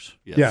protectors.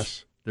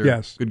 Yes.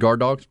 They're good guard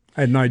dogs.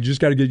 At night, you just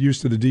got to get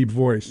used to the deep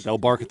voice. They'll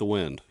bark at the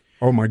wind.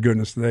 Oh my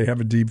goodness, they have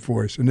a deep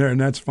voice, and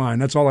that's fine.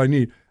 That's all I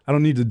need. I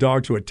don't need the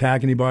dog to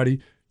attack anybody.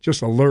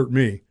 Just alert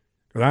me,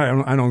 because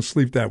I don't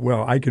sleep that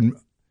well.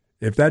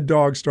 If that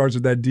dog starts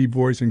with that deep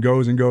voice and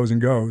goes and goes and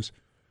goes,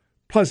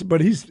 Plus,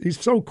 but he's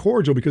so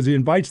cordial because he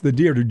invites the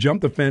deer to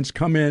jump the fence,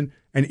 come in,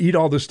 and eat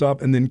all the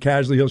stuff, and then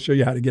casually he'll show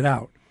you how to get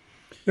out.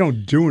 They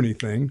don't do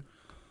anything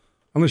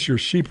unless you're a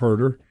sheep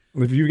herder.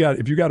 If you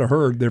got a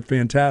herd, they're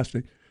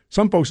fantastic.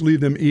 Some folks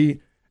leave them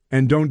eat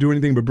and don't do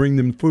anything but bring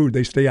them food.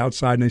 They stay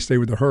outside and they stay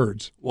with the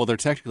herds. Well, they're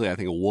technically, I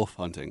think, wolf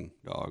hunting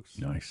dogs.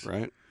 Nice,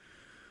 right?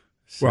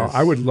 Well,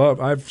 I would love.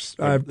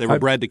 They were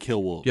bred to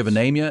kill wolves. Do you have a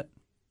name yet?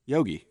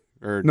 Yogi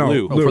or No,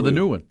 Lou. Oh, for the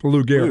new one. For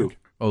Lou Gehrig. Lou.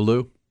 Oh,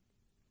 Lou.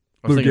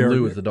 I was Lou thinking Gehrig.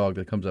 Lou is the dog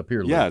that comes up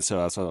here. Lou. Yeah, so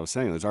that's what I was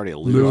saying. There's already a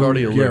Lou. Lou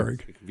already a Lou. Gehrig.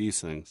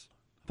 Confuse things.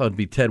 I thought it'd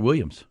be Ted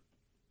Williams.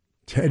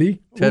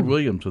 Teddy? Ted Ooh.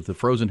 Williams with the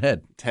frozen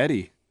head.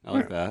 Teddy. I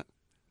like that.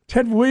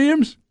 Ted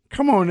Williams?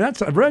 Come on,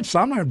 that's Red. So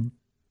I'm not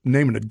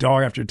naming a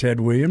dog after Ted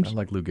Williams. I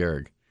like Lou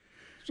Gehrig.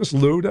 Just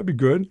Lou. That'd be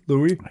good.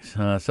 Louis.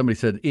 Somebody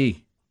said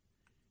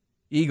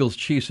Eagles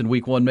Chiefs in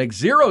Week 1 make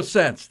 0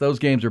 sense. Those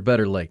games are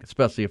better late,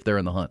 especially if they're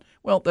in the hunt.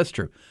 Well, that's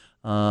true.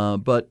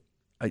 But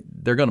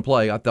they're going to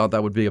play. I thought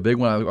that would be a big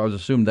one. I was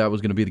assuming that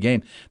was going to be the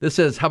game. This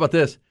says, how about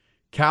this?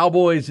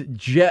 Cowboys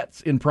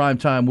Jets in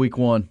primetime Week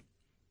 1.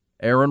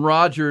 Aaron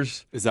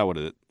Rodgers. Is that what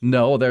it is?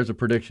 No, there's a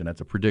prediction.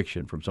 That's a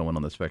prediction from someone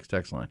on the Specs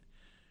text line.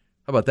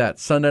 How about that?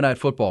 Sunday Night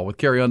Football with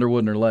Carrie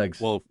Underwood in her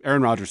legs. Well,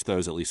 Aaron Rodgers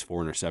throws at least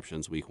 4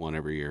 interceptions Week 1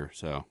 every year.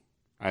 So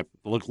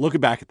looking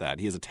back at that,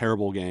 he has a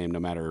terrible game no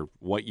matter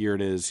what year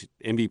it is,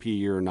 MVP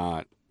year or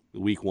not.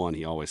 Week 1,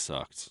 he always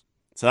sucks.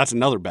 So that's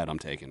another bet I'm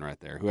taking right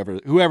there.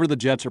 Whoever the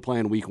Jets are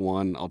playing Week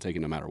 1, I'll take it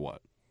no matter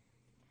what.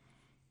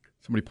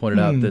 Somebody pointed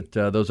out that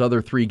those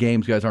other 3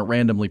 games, guys, aren't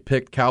randomly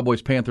picked.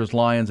 Cowboys, Panthers,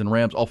 Lions, and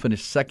Rams all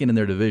finished second in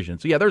their division.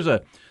 So yeah, there's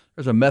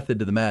a method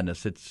to the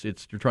madness. It's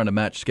you're trying to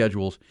match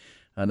schedules,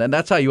 and then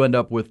that's how you end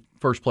up with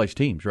first place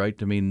teams, right?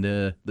 I mean,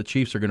 the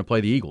Chiefs are going to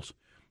play the Eagles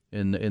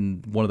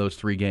in one of those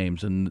 3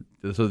 games, and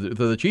so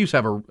the Chiefs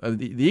have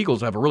the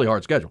Eagles have a really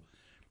hard schedule,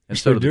 and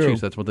so do the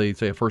Chiefs. That's what they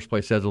say: a first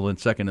place schedule, and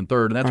second and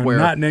third, and that's where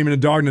I'm not naming a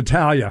dog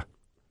Natalia.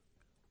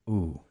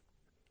 Ooh,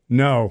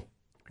 no,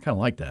 I kind of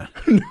like that.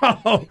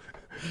 no.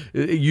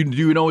 Do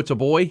you know it's a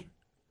boy?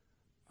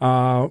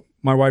 My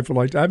wife would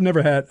like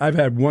to. I've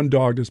had one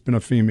dog that's been a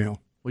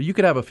female. Well, you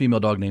could have a female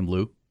dog named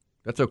Lou.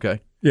 That's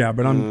okay. Yeah,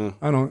 but I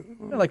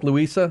don't. I like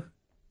Louisa.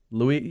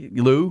 Lou?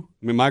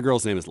 I mean, my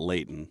girl's name is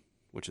Leighton,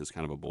 which is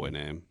kind of a boy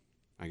name,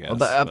 I guess.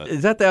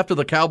 Is that after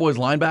the Cowboys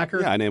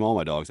linebacker? Yeah, I name all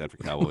my dogs after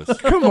Cowboys.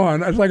 Come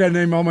on. It's like I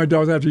name all my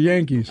dogs after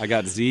Yankees. I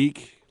got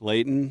Zeke,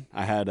 Leighton.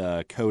 I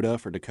had Coda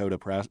for Dakota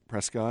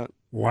Prescott.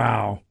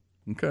 Wow.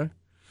 Okay.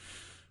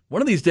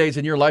 One of these days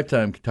in your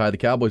lifetime, Ty, the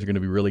Cowboys are going to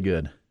be really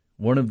good.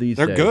 One of these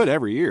They're days. good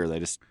every year. They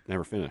just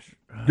never finish.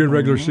 Good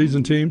regular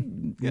season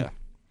team. Yeah.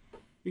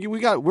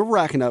 We're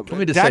racking up. Let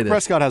me just say Dak this.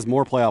 Prescott has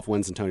more playoff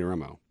wins than Tony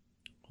Romo.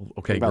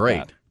 Okay, Think about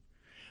great.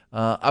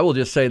 I will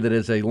just say that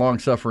as a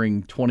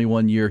long-suffering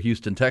 21-year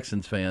Houston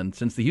Texans fan,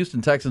 since the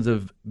Houston Texans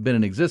have been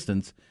in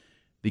existence,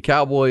 the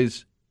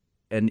Cowboys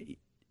and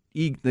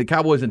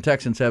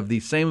Texans have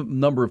the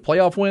same number of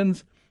playoff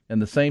wins and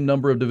the same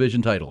number of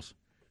division titles.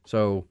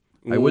 So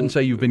I wouldn't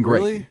say you've been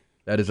great. Really?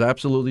 That is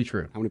absolutely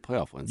true. How many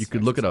playoff wins? You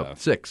could look it up.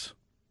 6.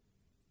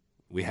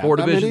 We have 4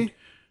 that division. many?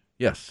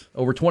 Yes,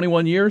 over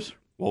 21 years.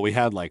 Well, we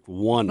had like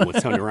 1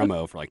 with Tony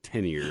Romo for like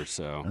 10 years.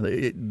 So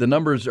The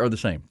numbers are the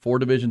same: 4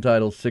 division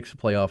titles, 6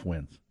 playoff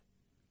wins.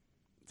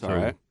 it's all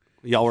right.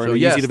 Y'all were in So an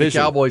yes, easy division.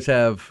 the Cowboys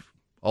have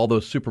all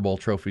those Super Bowl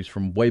trophies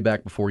from way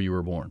back before you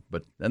were born,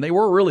 and they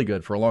were really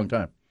good for a long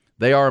time.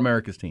 They are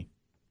America's team.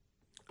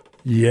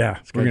 Yeah,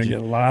 we're going to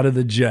get a lot of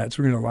the Jets.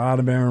 We're going to get a lot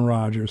of Aaron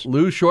Rodgers.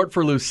 Lou, short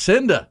for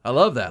Lucinda. I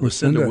love that.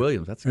 Lucinda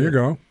Williams. That's good. There you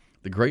go.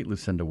 The great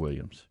Lucinda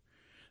Williams.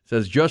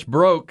 Says, just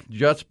broke.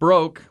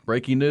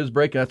 Breaking news,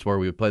 That's where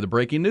we would play the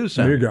breaking news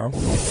sound. There you go.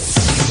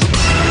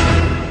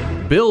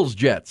 Bills,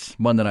 Jets,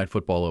 Monday Night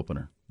Football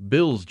opener.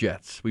 Bills,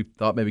 Jets. We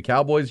thought maybe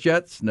Cowboys,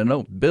 Jets.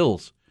 No,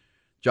 Bills.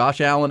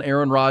 Josh Allen,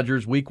 Aaron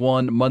Rodgers, Week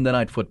 1, Monday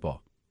Night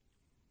Football.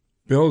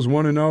 Bills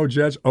 1-0,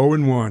 Jets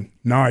 0-1.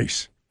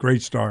 Nice.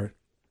 Great start.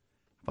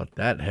 But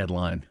that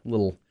headline,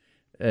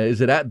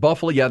 is it at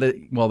Buffalo? Yeah, they're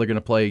going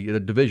to play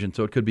a division,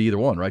 so it could be either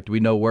one, right? Do we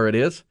know where it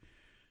is?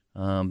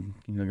 They're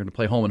going to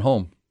play home and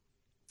home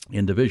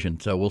in division,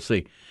 so we'll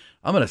see.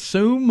 I'm going to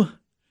assume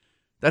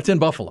that's in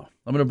Buffalo.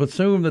 I'm going to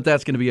assume that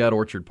that's going to be at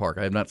Orchard Park.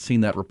 I have not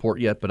seen that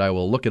report yet, but I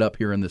will look it up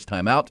here in this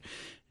timeout.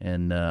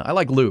 And I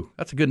like Lou.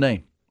 That's a good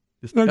name.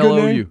 Just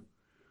L-O-U.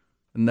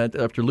 And that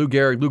after Lou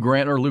Gehrig, Lou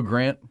Grant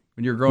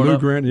when you were growing up. Lou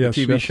Grant, yes.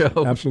 The TV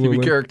show, absolutely.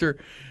 TV character.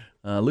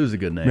 Lou's a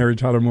good name. Mary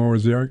Tyler Moore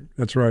was there.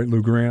 That's right,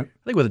 Lou Grant. I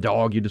think with a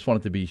dog, you just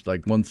want it to be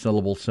like one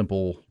syllable,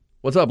 simple.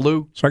 What's up,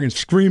 Lou? So I can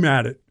scream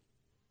at it.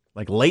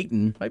 Like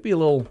Leighton might be a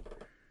little.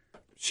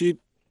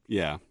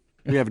 Yeah.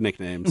 We have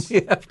nicknames.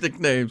 We have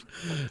nicknames.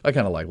 I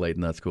kind of like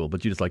Leighton. That's cool.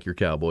 But you just like your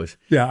Cowboys.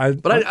 Yeah.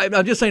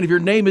 I'm just saying, if you're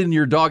naming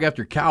your dog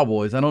after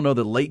Cowboys, I don't know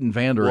that Leighton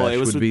Vander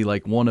Esch would be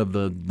like one of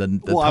the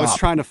top. I was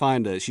trying to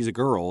find she's a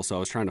girl, so I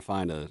was trying to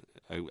find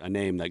a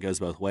name that goes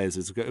both ways.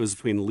 It was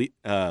between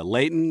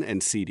Leighton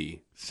and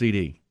CD.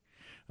 CD.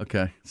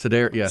 Okay.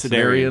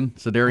 Sedarian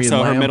So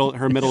Lamb.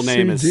 her middle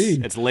name is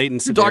CD. it's Leighton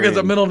Your dog has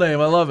a Sedarian. middle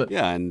name. I love it.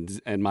 Yeah,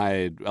 and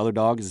my other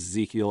dog is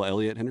Ezekiel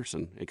Elliott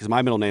Henderson because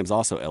my middle name's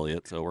also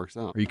Elliott, so it works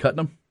out. Are you cutting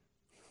him?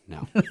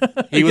 No,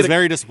 he was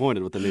very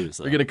disappointed with the news.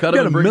 Are you going to cut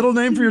You him? got a and bring- middle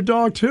name for your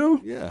dog too?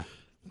 Yeah.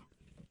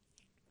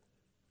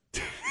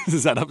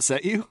 Does that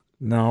upset you?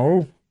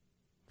 No,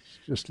 it's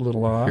just a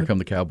little odd. Here come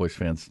the Cowboys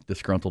fans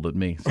disgruntled at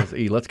me. Says,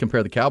 let's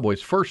compare the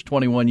Cowboys' first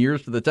 21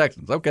 years to the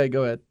Texans. Okay,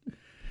 go ahead.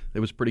 It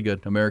was pretty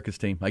good. America's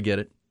team. I get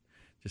it.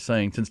 Just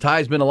saying. Since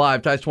Ty's been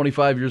alive, Ty's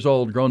 25 years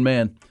old, grown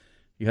man.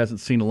 He hasn't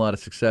seen a lot of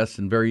success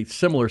and very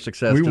similar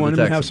success We to want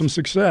the him to have Texans.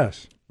 some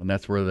success. And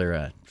that's where they're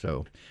at.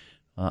 So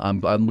I'm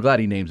glad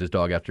he names his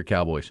dog after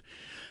Cowboys.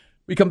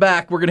 We come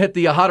back. We're going to hit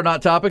the hot or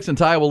not topics, and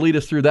Ty will lead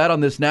us through that on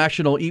this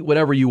National Eat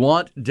Whatever You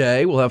Want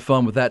Day. We'll have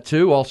fun with that,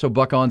 too. Also,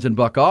 buck-ons and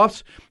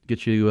buck-offs.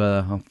 Get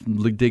you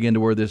dig into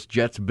where this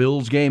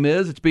Jets-Bills game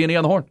is. It's B&E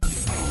on the Horn.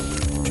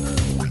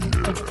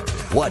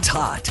 What's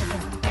hot?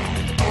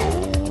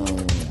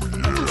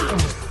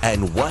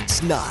 And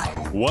what's not?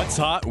 What's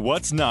Hot,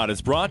 What's Not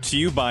is brought to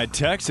you by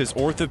Texas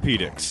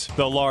Orthopedics,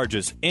 the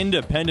largest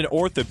independent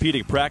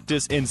orthopedic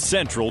practice in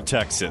Central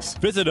Texas.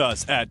 Visit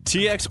us at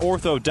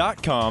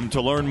txortho.com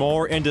to learn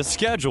more and to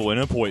schedule an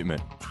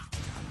appointment.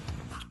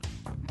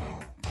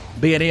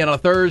 B&E on a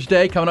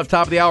Thursday. Coming up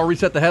top of the hour,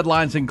 reset the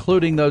headlines,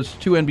 including those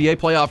 2 NBA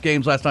playoff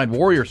games last night.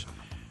 Warriors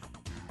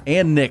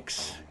and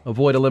Knicks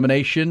avoid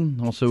elimination.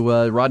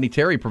 Also, Rodney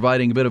Terry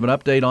providing a bit of an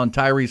update on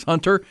Tyrese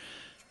Hunter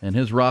and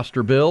his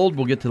roster build.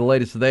 We'll get to the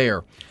latest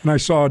there. And I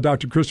saw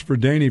Dr. Christopher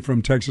Daney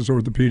from Texas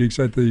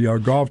Orthopedics at the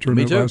golf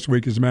tournament last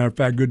week. As a matter of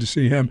fact, good to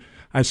see him.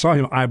 I saw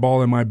him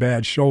eyeballing my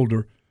bad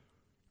shoulder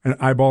and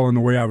eyeballing the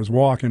way I was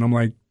walking. I'm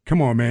like,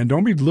 come on, man,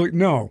 don't be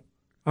no.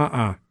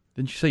 Didn't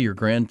you say your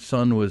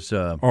grandson was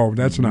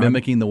that's not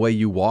mimicking the way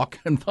you walk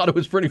and thought it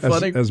was pretty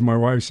funny? As my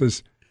wife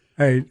says,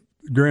 hey,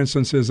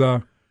 grandson says,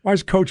 why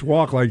does Coach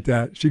walk like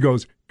that? She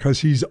goes, because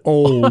he's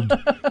old.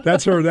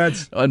 That's her.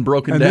 That's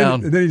unbroken and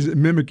down. Then he's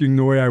mimicking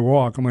the way I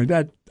walk. I'm like,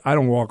 that. I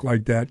don't walk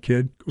like that,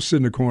 kid. Go sit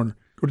in the corner.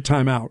 Go to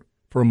timeout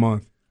for a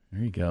month.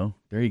 There you go.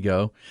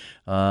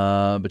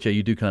 But yeah,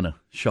 you do kind of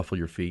shuffle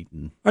your feet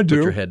and I do.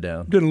 Put your head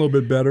down. Getting a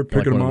little bit better,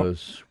 picking like them one up.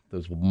 Of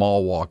those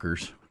mall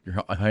walkers.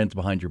 Your hands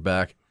behind your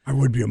back. I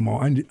would be a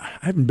mall. I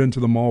haven't been to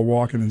the mall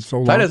walking in so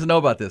long. Ty doesn't know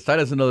about this. Ty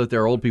doesn't know that there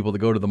are old people that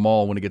go to the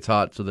mall when it gets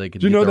hot so they can.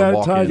 Do you know get their that,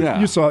 walk Ty? in. Yeah.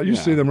 You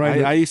see them,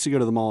 right? I used to go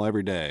to the mall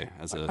every day.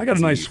 I got a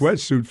nice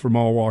sweatsuit for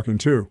mall walking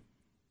too.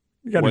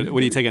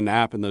 When you take a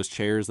nap in those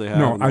chairs they have?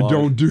 No, in the I lobby?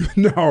 don't do.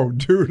 No,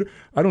 dude,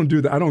 I don't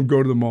do that. I don't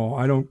go to the mall.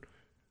 I don't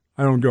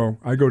go.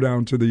 I go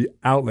down to the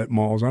outlet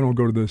malls. I don't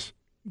go to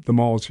the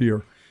malls here.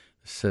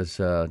 It says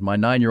my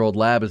 9-year-old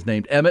lab is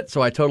named Emmett,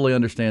 so I totally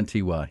understand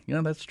TY. Yeah,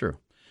 that's true.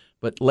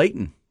 But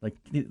Leighton, like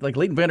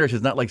Leighton Vander Esch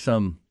is not like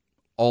some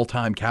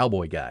all-time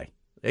cowboy guy.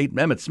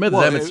 Emmett Smith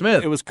is Emmett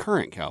Smith. It was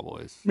current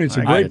Cowboys. I mean, it's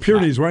a great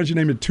Pyrenees. Why did you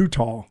name it Too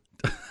Tall?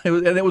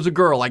 It was a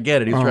girl. I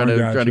get it. He's trying to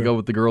gotcha. go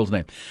with the girl's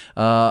name.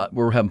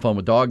 We're having fun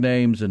with dog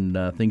names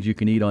and things you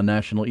can eat on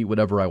National Eat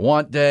Whatever I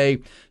Want Day.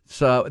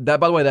 So that,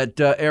 by the way, that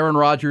Aaron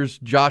Rodgers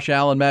Josh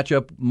Allen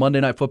matchup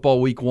Monday Night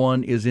Football Week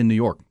 1 is in New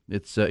York.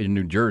 It's in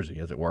New Jersey,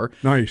 as it were.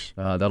 Nice.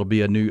 That'll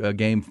be a new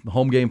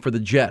home game for the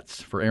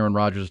Jets for Aaron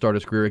Rodgers to start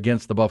his career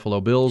against the Buffalo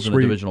Bills in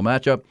a divisional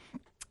matchup.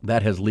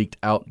 That has leaked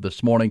out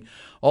this morning.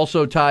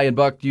 Also, Ty and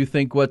Buck, do you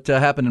think what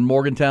happened in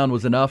Morgantown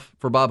was enough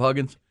for Bob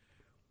Huggins?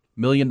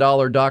 $1 million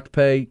doc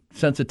pay,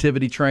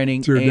 sensitivity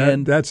training, Dude,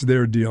 and that's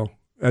their deal.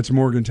 That's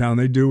Morgantown.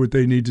 They do what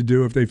they need to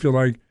do if they feel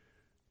like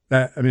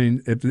that. I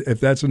mean, if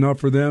that's enough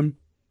for them,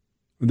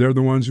 they're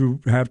the ones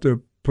who have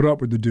to put up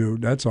with the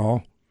dude. That's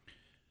all.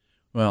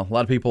 Well, a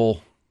lot of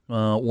people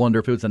wonder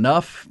if it was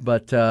enough,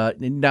 but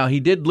now he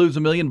did lose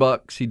 $1 million.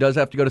 He does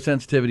have to go to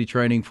sensitivity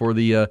training for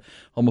the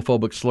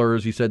homophobic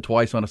slurs he said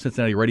twice on a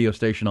Cincinnati radio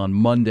station on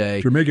Monday.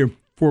 If you're making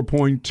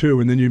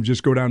 4.2 and then you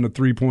just go down to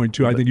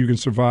 3.2, I think you can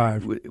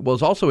survive. Well,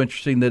 it's also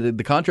interesting that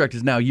the contract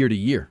is now year to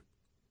year.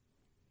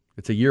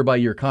 It's a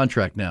year-by-year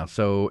contract now.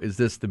 So is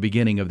this the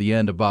beginning of the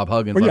end of Bob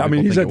Huggins? Well, yeah, I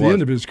mean, he's at the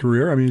end of his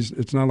career. I mean,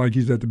 it's not like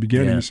he's at the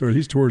beginning, so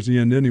he's towards the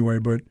end anyway.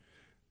 But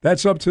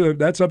that's up to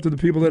the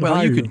people that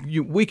hire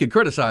you. We could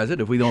criticize it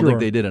if we don't think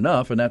they did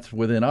enough, and that's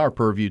within our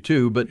purview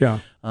too. But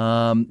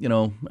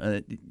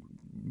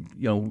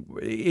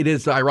it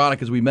is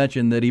ironic, as we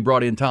mentioned, that he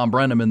brought in Tom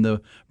Brennaman,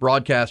 the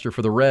broadcaster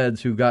for the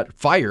Reds, who got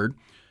fired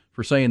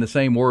for saying the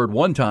same word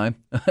one time.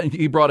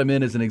 He brought him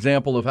in as an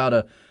example of how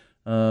to,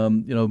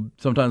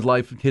 sometimes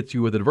life hits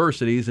you with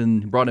adversities,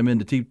 and brought him in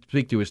to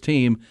speak to his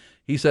team.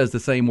 He says the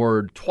same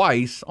word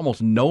twice,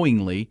 almost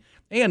knowingly,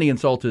 and he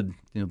insulted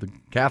the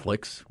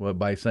Catholics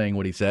by saying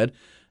what he said,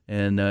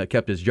 and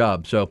kept his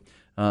job. So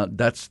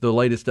that's the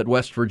latest at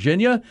West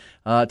Virginia.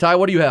 Ty,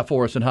 what do you have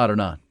for us in Hot or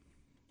Not?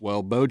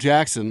 Well, Bo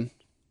Jackson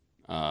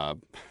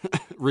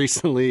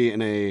recently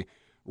in a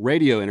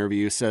radio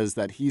interview says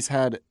that he's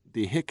had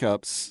the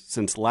hiccups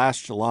since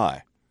last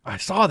July. I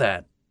saw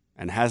that.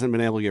 and hasn't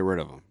been able to get rid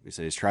of them. He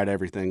said he's tried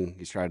everything.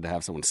 He's tried to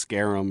have someone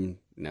scare him.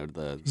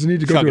 Does he need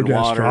to go to a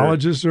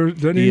gastrologist, or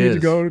doesn't he need to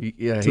go?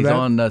 He's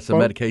on some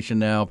medication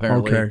now,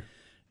 apparently. Okay.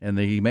 And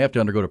he may have to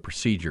undergo a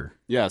procedure.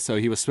 Yeah, so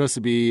he was supposed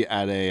to be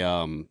at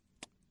a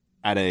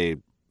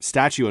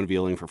statue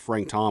unveiling for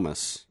Frank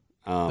Thomas.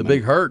 The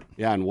Big Hurt.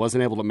 Yeah, and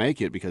wasn't able to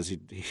make it because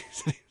he's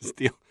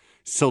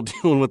still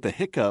dealing with the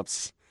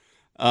hiccups.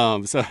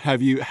 So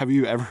have you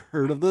ever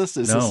heard of this?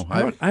 No.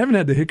 I haven't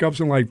had the hiccups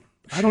in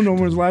I don't know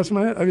when was the last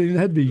time it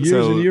had to be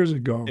years and years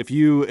ago. If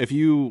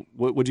you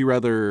would you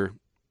rather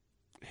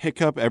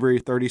hiccup every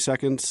 30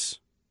 seconds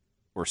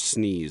or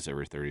sneeze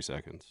every 30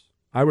 seconds?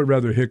 I would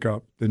rather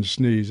hiccup than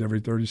sneeze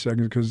every 30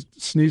 seconds because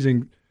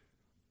sneezing,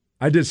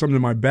 I did something to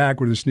my back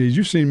with a sneeze.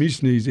 You've seen me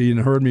sneeze, Ian,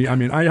 heard me. I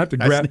mean, I have to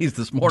grab. I sneezed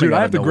this morning. Dude,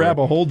 I have to grab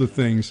a hold of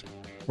things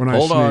when I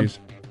sneeze.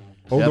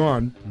 Hold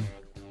on.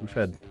 We've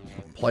had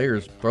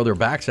players throw their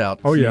backs out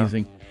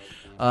sneezing.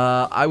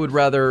 Yeah. I would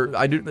rather.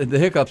 The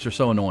hiccups are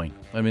so annoying.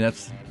 I mean,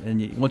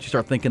 once you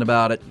start thinking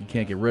about it, you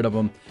can't get rid of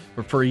them.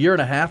 But for a year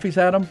and a half, he's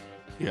had them.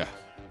 Yeah.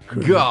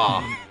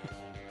 God.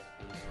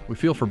 We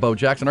feel for Bo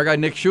Jackson. Our guy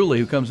Nick Shuley,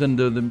 who comes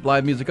into the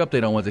live music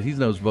update on Wednesday, he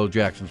knows Bo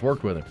Jackson's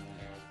worked with him.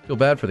 Feel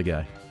bad for the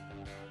guy.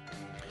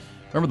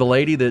 Remember the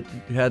lady that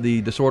had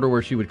the disorder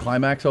where she would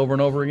climax over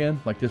and over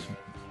again, like this,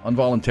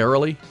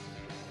 involuntarily?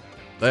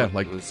 Yeah,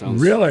 really?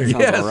 Sounds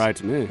all right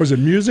to me. Was it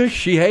music?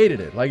 She hated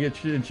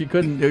it. She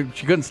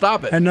couldn't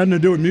stop it. Had nothing to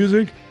do with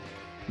music?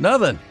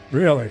 Nothing.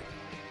 Really?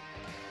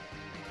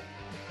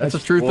 That's a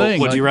true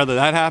thing. Would you rather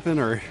that happen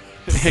or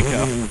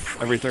hiccup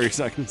every 30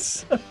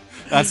 seconds?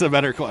 That's a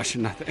better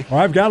question, I think. Well,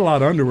 I've got a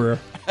lot of underwear.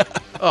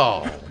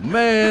 Oh,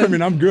 man. I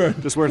mean, I'm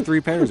good. Just wear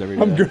 3 pairs every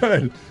day. I'm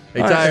good. Hey,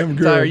 Ty,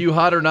 are you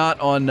hot or not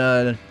on?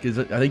 Because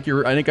I think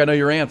I know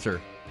your answer.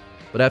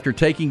 But after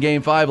taking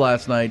Game 5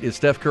 last night, is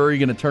Steph Curry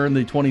going to turn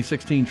the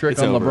 2016 trick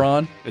on over.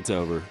 LeBron? It's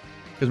over.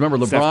 Because remember,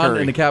 LeBron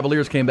and the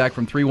Cavaliers came back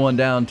from 3-1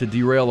 down to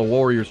derail the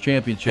Warriors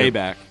championship.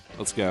 Payback.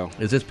 Let's go.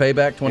 Is this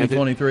payback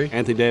 2023?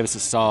 Anthony Davis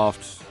is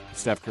soft.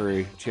 Steph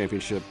Curry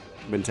championship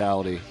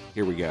mentality.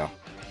 Here we go.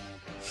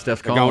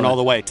 Steph's They're going all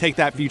the way. Take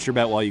that future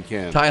bet while you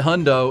can. Ty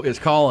Hundo is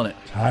calling it.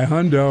 Ty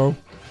Hundo.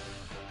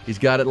 He's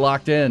got it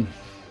locked in.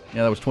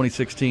 Yeah, that was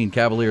 2016.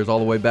 Cavaliers all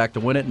the way back to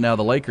win it. And now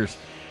the Lakers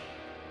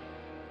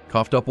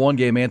coughed up one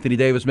game. Anthony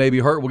Davis may be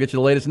hurt. We'll get you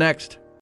the latest next.